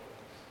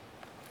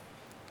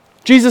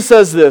 Jesus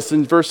says this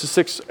in verses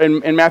 6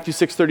 in Matthew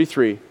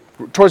 6:33,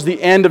 towards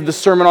the end of the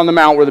Sermon on the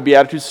Mount where the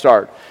Beatitudes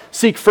start.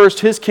 Seek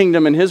first His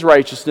kingdom and His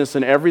righteousness,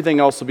 and everything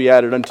else will be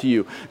added unto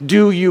you.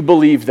 Do you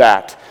believe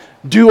that?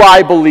 Do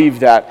I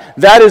believe that?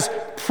 That is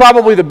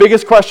probably the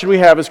biggest question we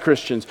have as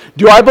Christians.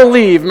 Do I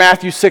believe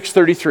Matthew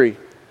 6:33?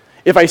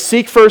 If I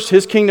seek first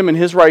his kingdom and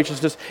his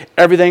righteousness,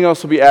 everything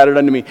else will be added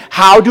unto me.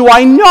 How do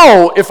I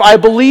know if I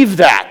believe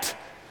that?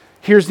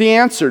 Here's the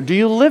answer. Do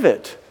you live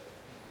it?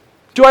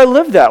 Do I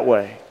live that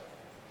way?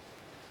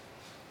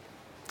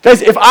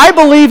 Guys, if I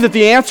believe that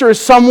the answer is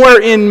somewhere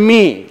in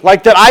me,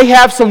 like that I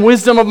have some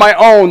wisdom of my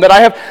own, then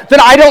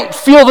I don't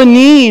feel the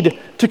need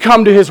to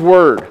come to his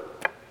word.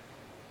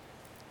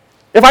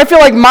 If I feel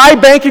like my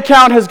bank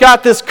account has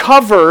got this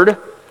covered,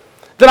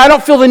 then I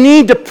don't feel the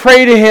need to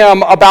pray to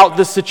him about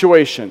this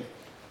situation.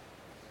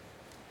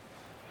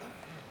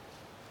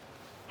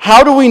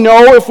 How do we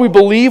know if we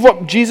believe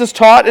what Jesus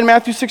taught in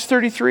Matthew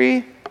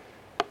 6:33?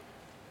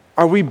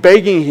 Are we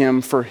begging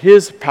him for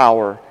his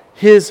power,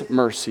 his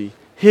mercy,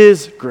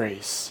 his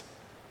grace?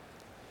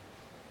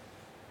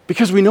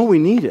 Because we know we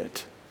need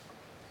it.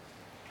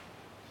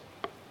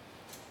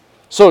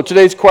 So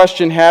today's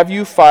question, have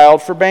you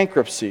filed for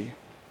bankruptcy?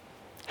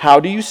 How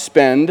do you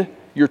spend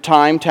your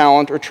time,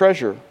 talent, or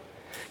treasure?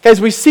 Guys,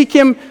 we seek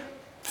him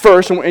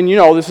first, and you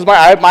know, this is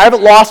I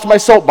haven't lost my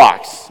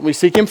soapbox. We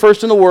seek him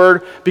first in the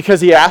Word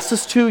because he asked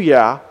us to,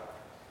 yeah.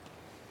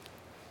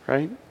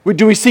 Right?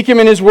 Do we seek him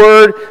in his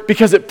Word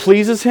because it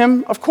pleases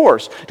him? Of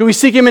course. Do we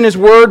seek him in his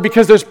Word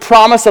because there's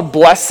promise of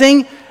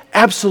blessing?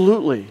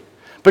 Absolutely.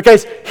 But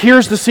guys,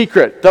 here's the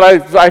secret that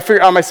I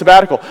figured out on my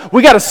sabbatical.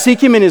 We got to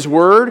seek him in his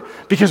Word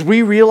because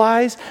we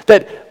realize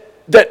that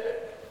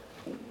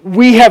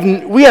we have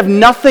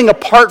nothing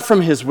apart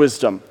from his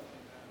wisdom.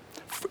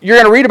 You're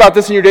going to read about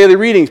this in your daily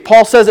readings.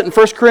 Paul says it in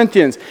 1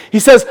 Corinthians. He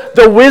says,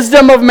 the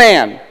wisdom of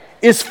man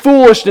is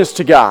foolishness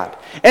to God.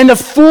 And the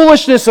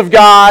foolishness of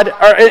God,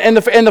 and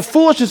the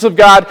foolishness of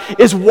God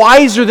is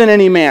wiser than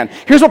any man.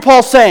 Here's what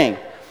Paul's saying.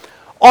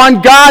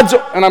 On God's,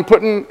 and I'm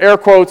putting air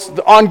quotes,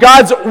 on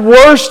God's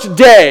worst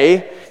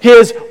day,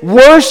 his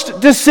worst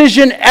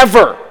decision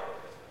ever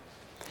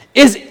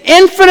is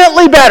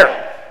infinitely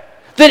better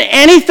than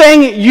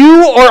anything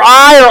you or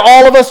I or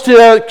all of us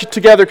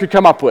together could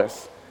come up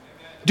with.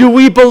 Do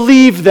we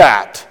believe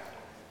that?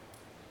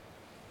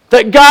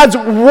 That God's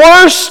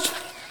worst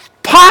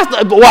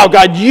possible, wow,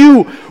 God,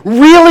 you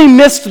really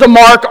missed the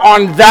mark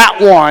on that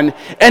one,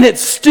 and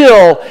it's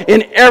still,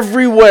 in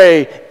every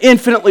way,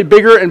 infinitely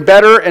bigger and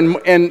better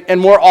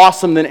and more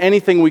awesome than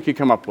anything we could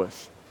come up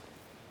with.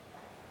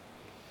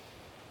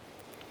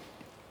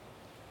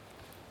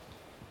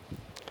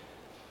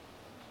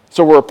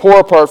 So we're poor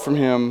apart from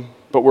him,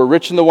 but we're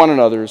rich in the one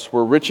another's.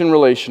 We're rich in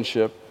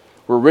relationship.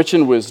 We're rich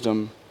in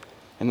wisdom.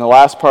 And the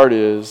last part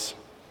is,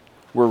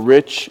 we're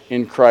rich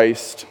in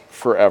Christ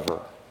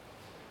forever.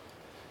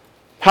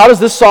 How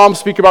does this psalm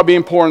speak about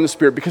being poor in the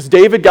Spirit? Because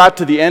David got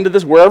to the end of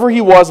this, wherever he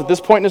was at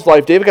this point in his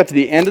life, David got to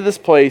the end of this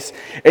place,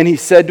 and he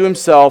said to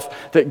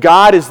himself that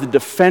God is the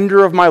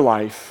defender of my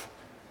life.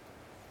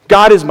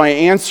 God is my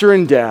answer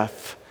in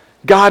death.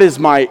 God is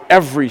my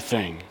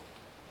everything.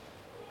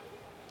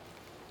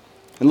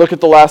 And look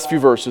at the last few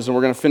verses, and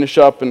we're going to finish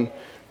up and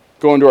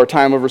go into our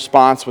time of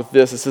response with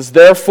this. It says,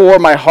 therefore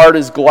my heart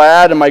is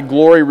glad and my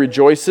glory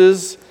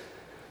rejoices.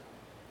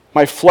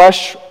 My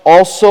flesh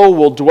also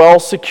will dwell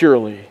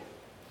securely.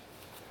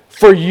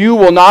 For you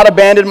will not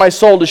abandon my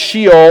soul to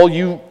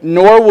Sheol,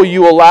 nor will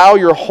you allow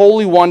your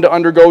Holy One to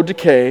undergo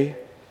decay.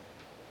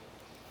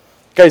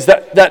 Guys,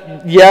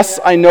 that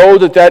yes, I know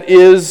that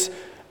is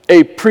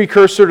a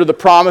precursor to the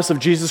promise of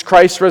Jesus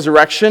Christ's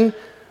resurrection,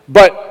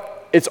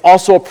 but it's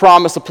also a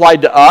promise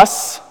applied to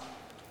us.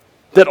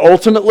 That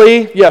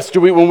ultimately, yes,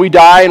 when we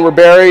die and we're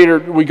buried or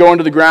we go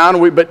into the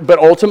ground, but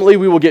ultimately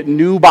we will get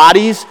new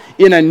bodies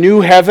in a new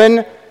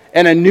heaven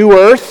and a new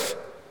earth.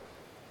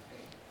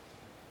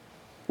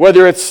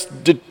 Whether it's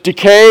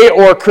decay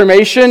or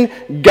cremation,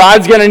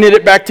 God's going to knit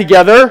it back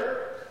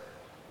together.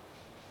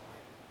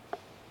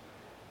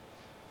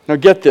 Now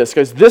get this,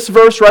 guys. This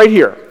verse right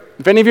here,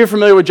 if any of you are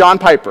familiar with John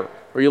Piper,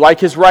 or you like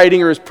his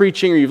writing or his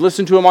preaching, or you've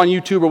listened to him on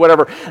YouTube or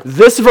whatever,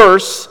 this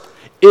verse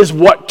is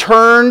what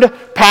turned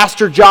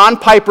Pastor John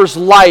Piper's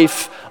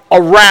life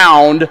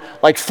around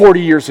like 40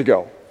 years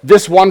ago.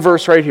 This one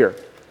verse right here.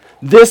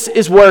 This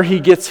is where he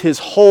gets his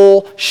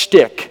whole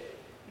shtick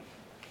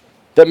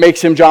that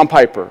makes him John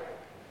Piper.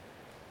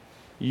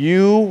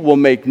 You will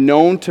make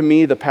known to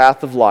me the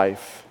path of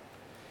life.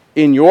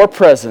 In your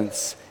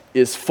presence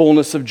is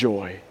fullness of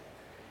joy.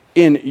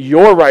 In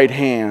your right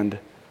hand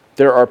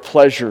there are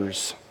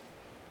pleasures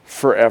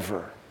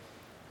forever.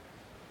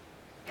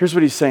 Here's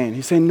what he's saying.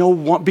 He's saying,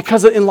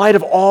 because in light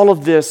of all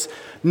of this,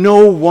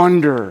 no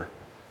wonder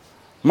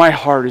my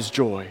heart is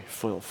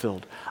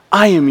joy-filled.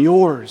 I am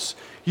yours.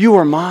 You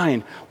are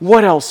mine.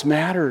 What else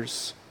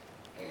matters?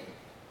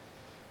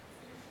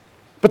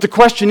 But the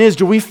question is,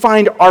 do we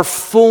find our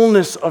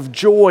fullness of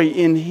joy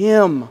in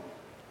him?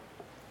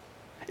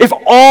 If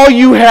all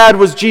you had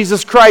was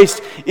Jesus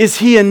Christ, is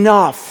he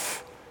enough?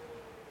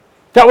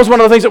 That was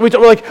one of the things that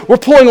we're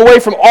pulling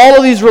away from all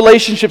of these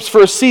relationships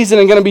for a season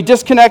and going to be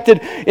disconnected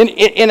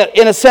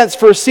in a sense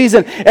for a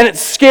season. And it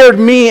scared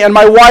me and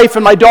my wife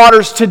and my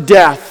daughters to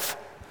death.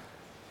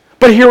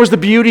 But here was the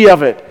beauty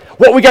of it.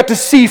 What we got to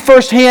see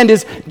firsthand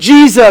is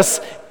Jesus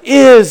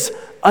is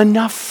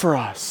enough for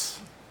us.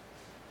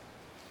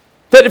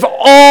 That if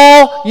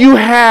all you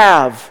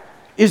have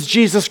is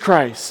Jesus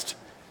Christ,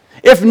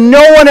 if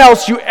no one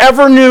else you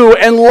ever knew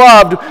and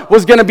loved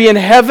was going to be in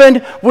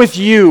heaven with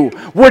you,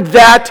 would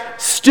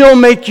that still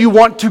make you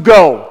want to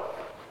go?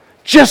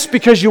 Just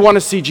because you want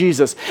to see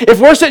Jesus. If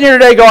we're sitting here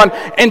today going,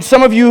 and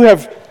some of you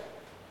have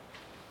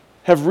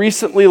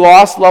recently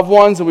lost loved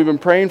ones, and we've been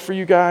praying for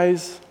you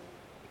guys.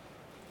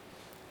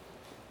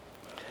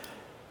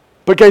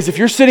 But guys, if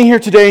you're sitting here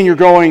today and you're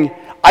going,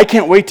 I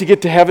can't wait to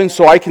get to heaven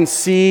so I can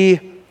see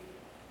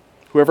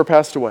whoever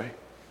passed away,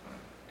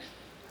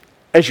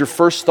 as your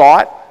first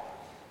thought,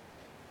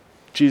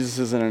 Jesus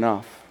isn't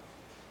enough.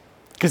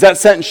 Because that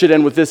sentence should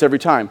end with this every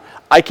time.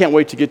 I can't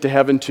wait to get to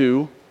heaven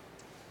to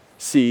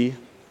see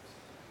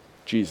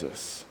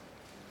Jesus.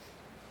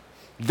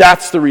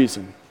 That's the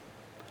reason.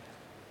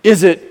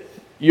 Is it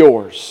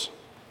yours?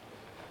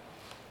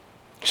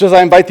 So as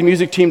I invite the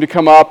music team to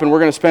come up, and we're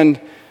going to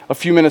spend a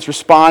few minutes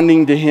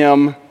responding to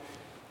him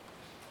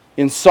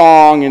in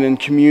song and in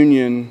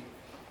communion,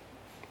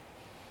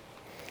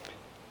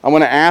 I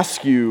want to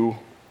ask you,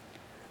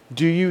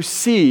 do you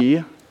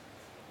see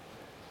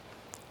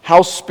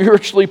how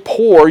spiritually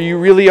poor you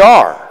really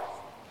are?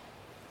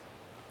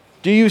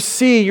 Do you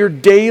see your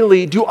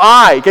daily,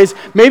 guys,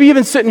 maybe you've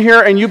been sitting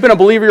here and you've been a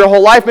believer your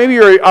whole life. Maybe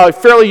you're a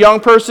fairly young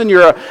person,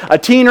 you're a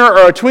teener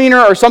or a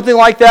tweener or something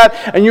like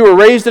that, and you were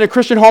raised in a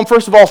Christian home.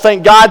 First of all,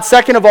 thank God.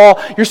 Second of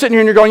all, you're sitting here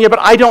and you're going, yeah, but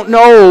I don't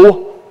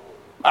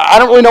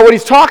really know what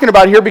he's talking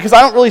about here because I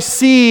haven't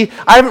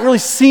really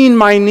seen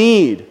my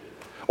need.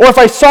 Or if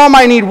I saw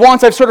my need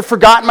once, I've sort of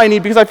forgotten my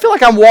need because I feel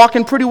like I'm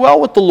walking pretty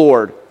well with the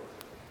Lord.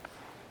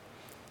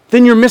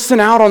 Then you're missing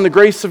out on the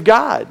grace of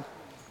God.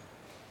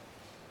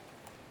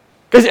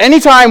 Because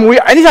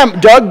anytime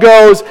Doug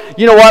goes,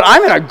 you know what,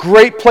 I'm in a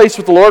great place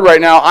with the Lord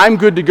right now, I'm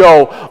good to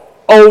go.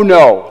 Oh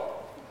no.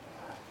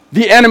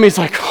 The enemy's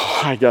like,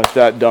 oh, I got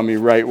that dummy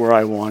right where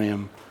I want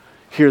him.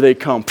 Here they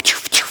come.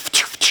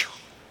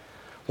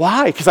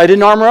 Why? Because I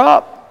didn't armor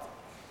up.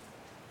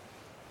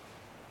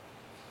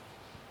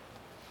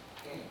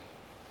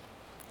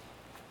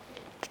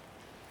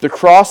 The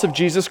cross of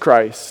Jesus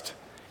Christ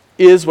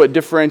is what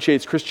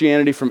differentiates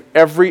Christianity from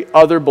every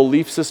other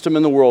belief system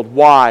in the world.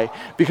 Why?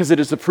 Because it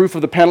is the proof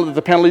of that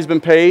the penalty's been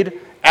paid?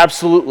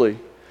 Absolutely.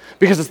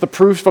 Because it's the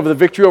proof of the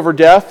victory over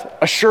death?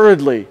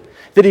 Assuredly.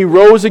 That he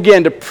rose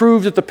again to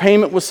prove that the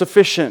payment was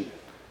sufficient?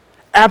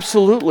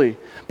 Absolutely.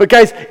 But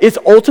guys, it's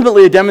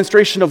ultimately a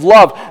demonstration of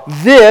love.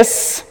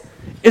 This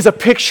is a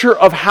picture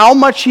of how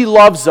much he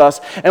loves us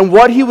and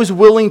what he was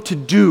willing to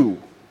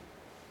do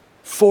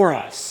for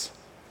us.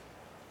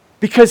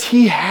 Because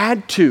he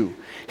had to.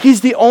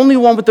 He's the only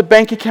one with the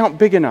bank account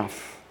big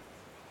enough.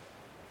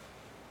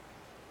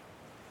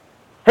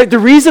 Right? The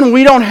reason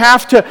we don't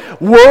have to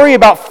worry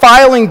about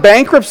filing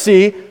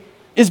bankruptcy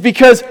is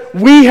because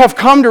we have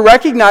come to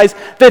recognize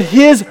that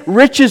his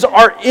riches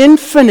are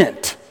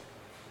infinite.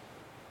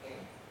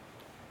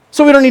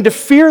 So we don't need to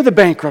fear the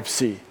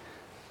bankruptcy.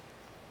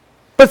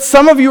 But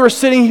some of you are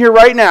sitting here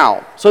right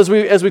now. So as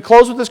we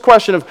close with this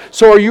question of,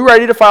 so are you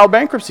ready to file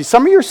bankruptcy?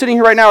 Some of you are sitting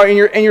here right now and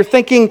you're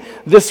thinking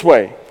this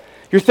way.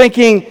 You're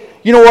thinking,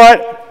 you know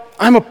what?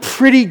 I'm a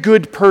pretty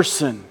good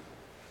person.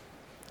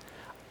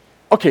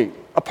 Okay,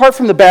 apart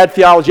from the bad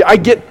theology,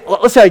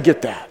 let's say I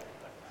get that.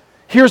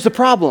 Here's the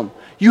problem.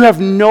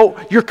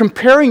 You're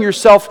comparing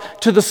yourself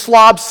to the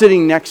slob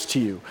sitting next to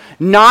you,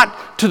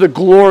 not to the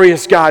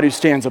glorious God who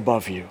stands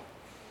above you.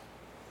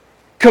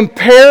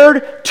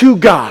 Compared to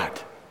God,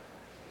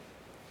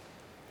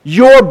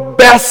 your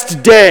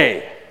best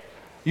day,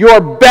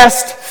 your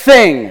best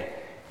thing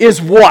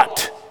is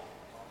what?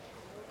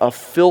 A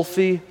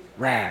filthy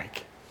rag.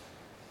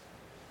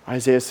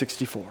 Isaiah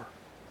 64.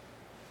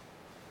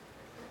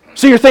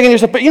 So you're thinking to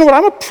yourself, but you know what,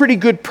 I'm a pretty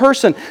good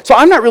person, so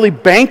I'm not really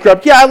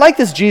bankrupt. Yeah, I like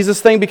this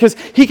Jesus thing because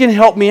he can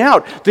help me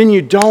out. Then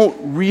you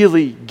don't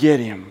really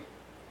get him.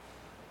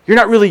 You're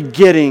not really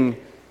getting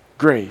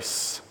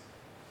grace.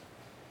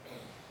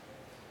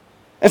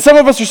 And some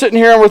of us are sitting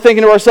here and we're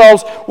thinking to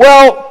ourselves,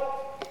 well,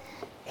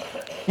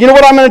 you know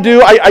what I'm going to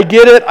do? I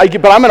get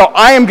it, but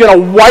I am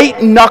going to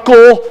white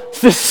knuckle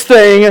this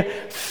thing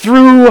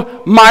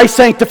through my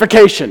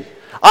sanctification.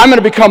 I'm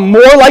going to become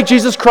more like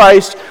Jesus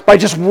Christ by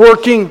just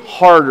working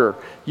harder.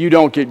 You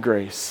don't get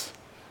grace.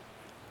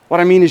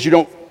 What I mean is you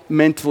don't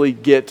mentally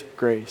get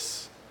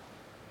grace.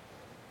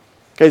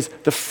 Guys,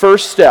 the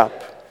first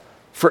step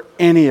for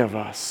any of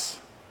us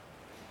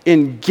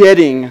in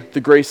getting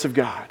the grace of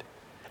God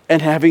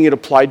and having it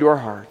applied to our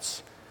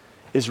hearts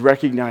is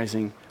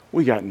recognizing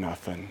we got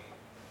nothing.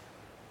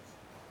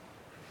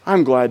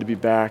 I'm glad to be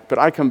back, but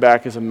I come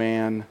back as a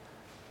man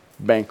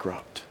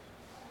bankrupt,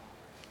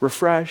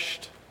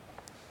 refreshed,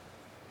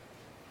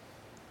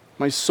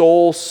 my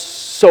soul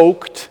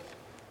soaked,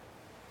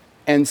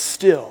 and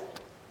still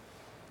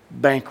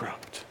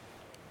bankrupt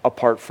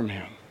apart from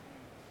him.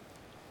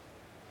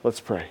 Let's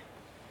pray.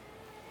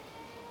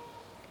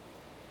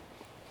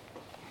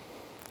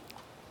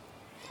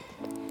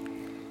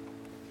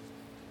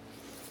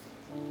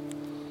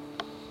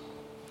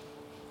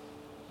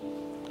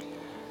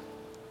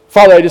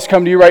 Father, I just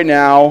come to you right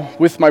now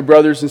with my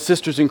brothers and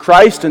sisters in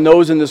Christ and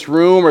those in this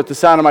room or at the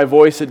sound of my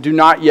voice that do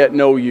not yet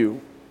know you.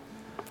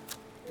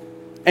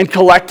 And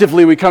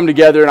collectively we come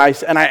together and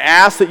I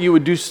ask that you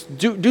would do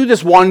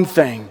this one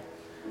thing.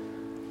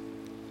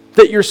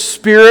 That your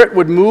Spirit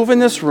would move in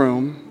this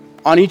room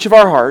on each of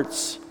our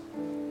hearts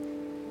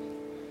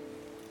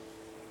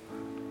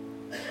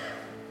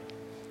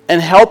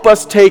and help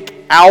us take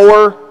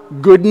our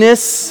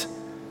goodness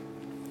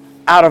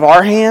out of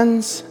our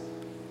hands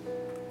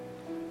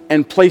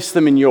and place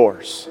them in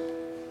yours.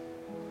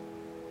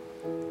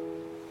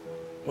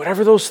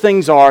 Whatever those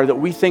things are that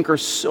we think are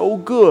so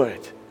good,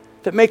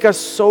 that make us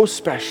so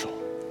special,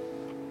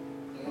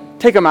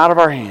 take them out of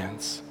our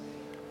hands.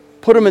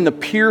 Put them in the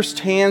pierced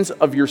hands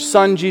of your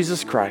Son,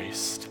 Jesus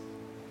Christ,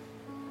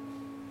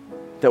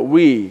 that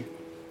we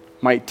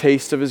might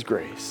taste of his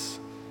grace.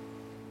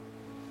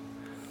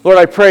 Lord,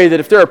 I pray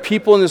that if there are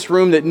people in this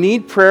room that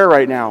need prayer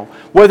right now,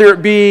 whether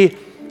it be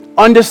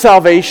unto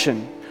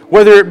salvation,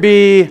 whether it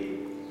be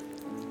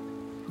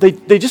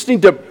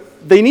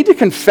they need to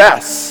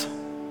confess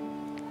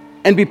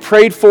and be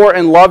prayed for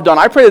and loved on.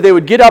 I pray that they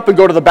would get up and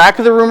go to the back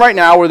of the room right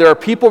now where there are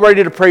people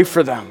ready to pray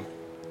for them.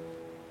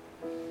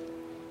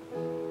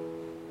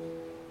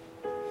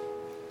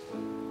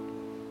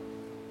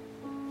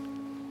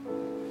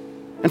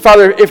 And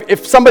Father,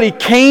 if somebody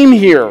came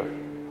here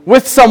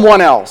with someone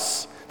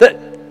else,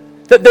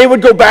 that they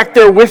would go back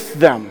there with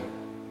them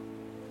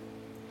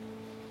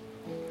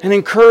and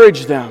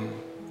encourage them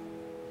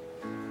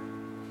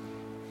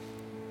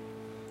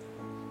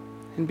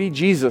and be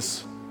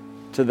Jesus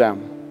to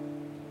them.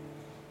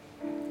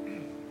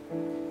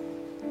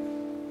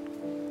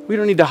 We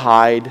don't need to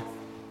hide.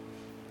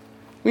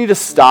 We need to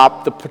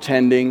stop the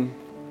pretending.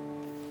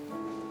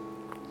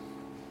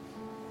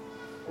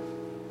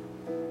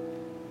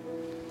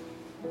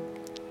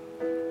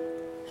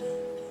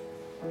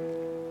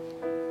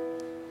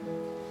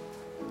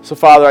 So,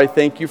 Father, I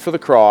thank you for the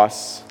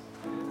cross.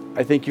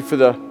 I thank you for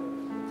the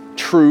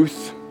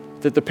truth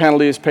that the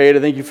penalty is paid. I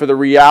thank you for the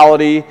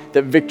reality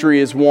that victory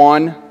is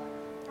won.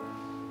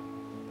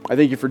 I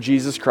thank you for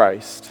Jesus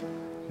Christ,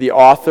 the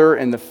author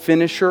and the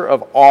finisher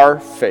of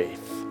our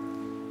faith.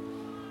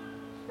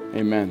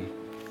 Amen.